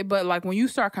like it, but like when you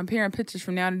start comparing pictures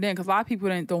from now and then, because a lot of people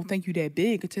don't think you that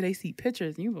big until they see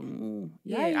pictures. And you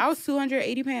go, I was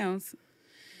 280 pounds.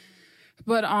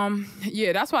 But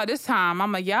yeah, that's why this time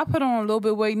I'm like, I put on a little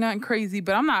bit of weight, nothing crazy,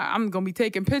 but I'm gonna be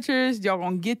taking pictures. Y'all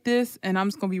gonna get this, and I'm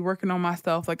just gonna be working on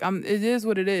myself. Like it is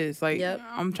what it is. Like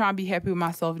I'm trying to be happy with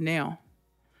myself now.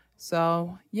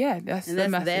 So yeah, that's the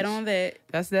message. That on that.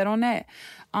 That's that on that.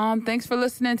 Thanks for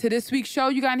listening to this week's show.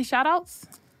 You got any shout outs?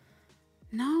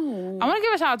 No. I want to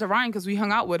give a shout out to Ryan because we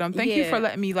hung out with him. Thank you for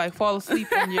letting me like fall asleep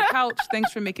on your couch.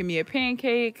 Thanks for making me a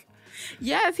pancake.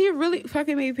 Yes, he really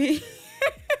fucking made pancakes.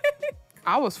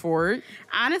 I was for it.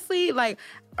 Honestly, like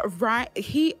Ryan,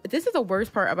 this is the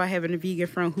worst part about having a vegan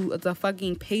friend who is a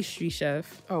fucking pastry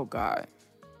chef. Oh God.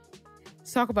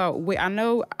 Let's talk about weight. I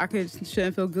know I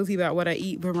shouldn't feel guilty about what I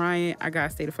eat, but Ryan, I gotta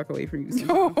stay the fuck away from you.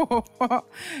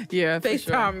 Yeah,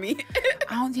 FaceTime me.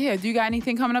 Yeah. Do you got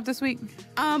anything coming up this week?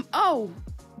 Oh,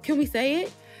 can we say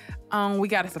it? We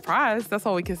got a surprise. That's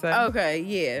all we can say. Okay,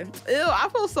 yeah. Ew, I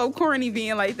feel so corny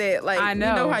being like that. Like, I know.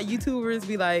 You know how YouTubers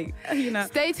be like,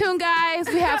 Stay tuned, guys.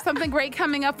 We have something great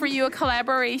coming up for you, a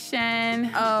collaboration.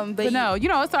 But no,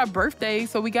 it's our birthday,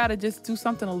 so we got to just do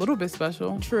something a little bit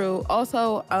special. True.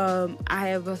 Also, I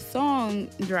have a song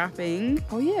dropping.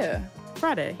 Oh, yeah.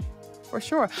 Friday. For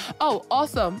sure. Oh,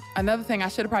 also, another thing I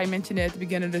should have probably mentioned at the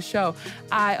beginning of the show.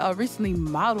 I recently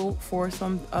modeled for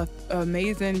some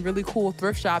amazing, really cool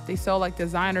thrift shop. They sell like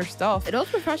designer stuff. Those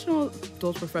pictures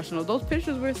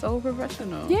were so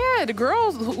professional. Yeah, the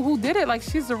girls who did it, like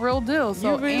she's the real deal.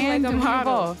 So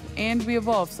and we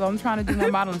evolve. So I'm trying to do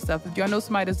more modeling stuff. If y'all know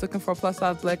somebody that's looking for a plus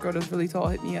size black girl that's really tall,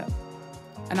 hit me up.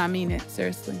 And I mean it,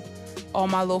 seriously. All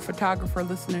my little photographer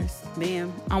listeners.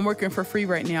 Ma'am. I'm working for free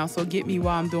right now, so get me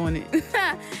while I'm doing it.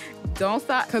 Don't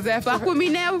stop. Fuck with me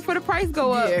now before the price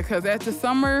go up. Yeah, because after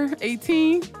summer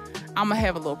 18, I'm going to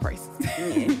have a little price.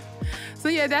 Yeah. So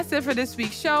yeah, that's it for this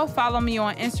week's show. Follow me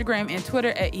on Instagram and Twitter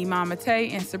at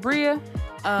Imamate and Sabria.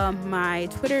 My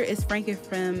Twitter is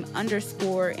FrankFM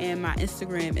 _ and my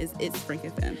Instagram is It's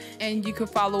FrankFM. And you can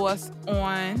follow us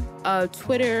on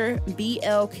Twitter,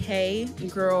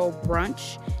 BLK Girl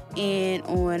Brunch, and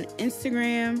on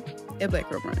Instagram, Black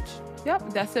Girl Brunch.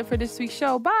 Yep, that's it for this week's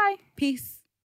show. Bye. Peace.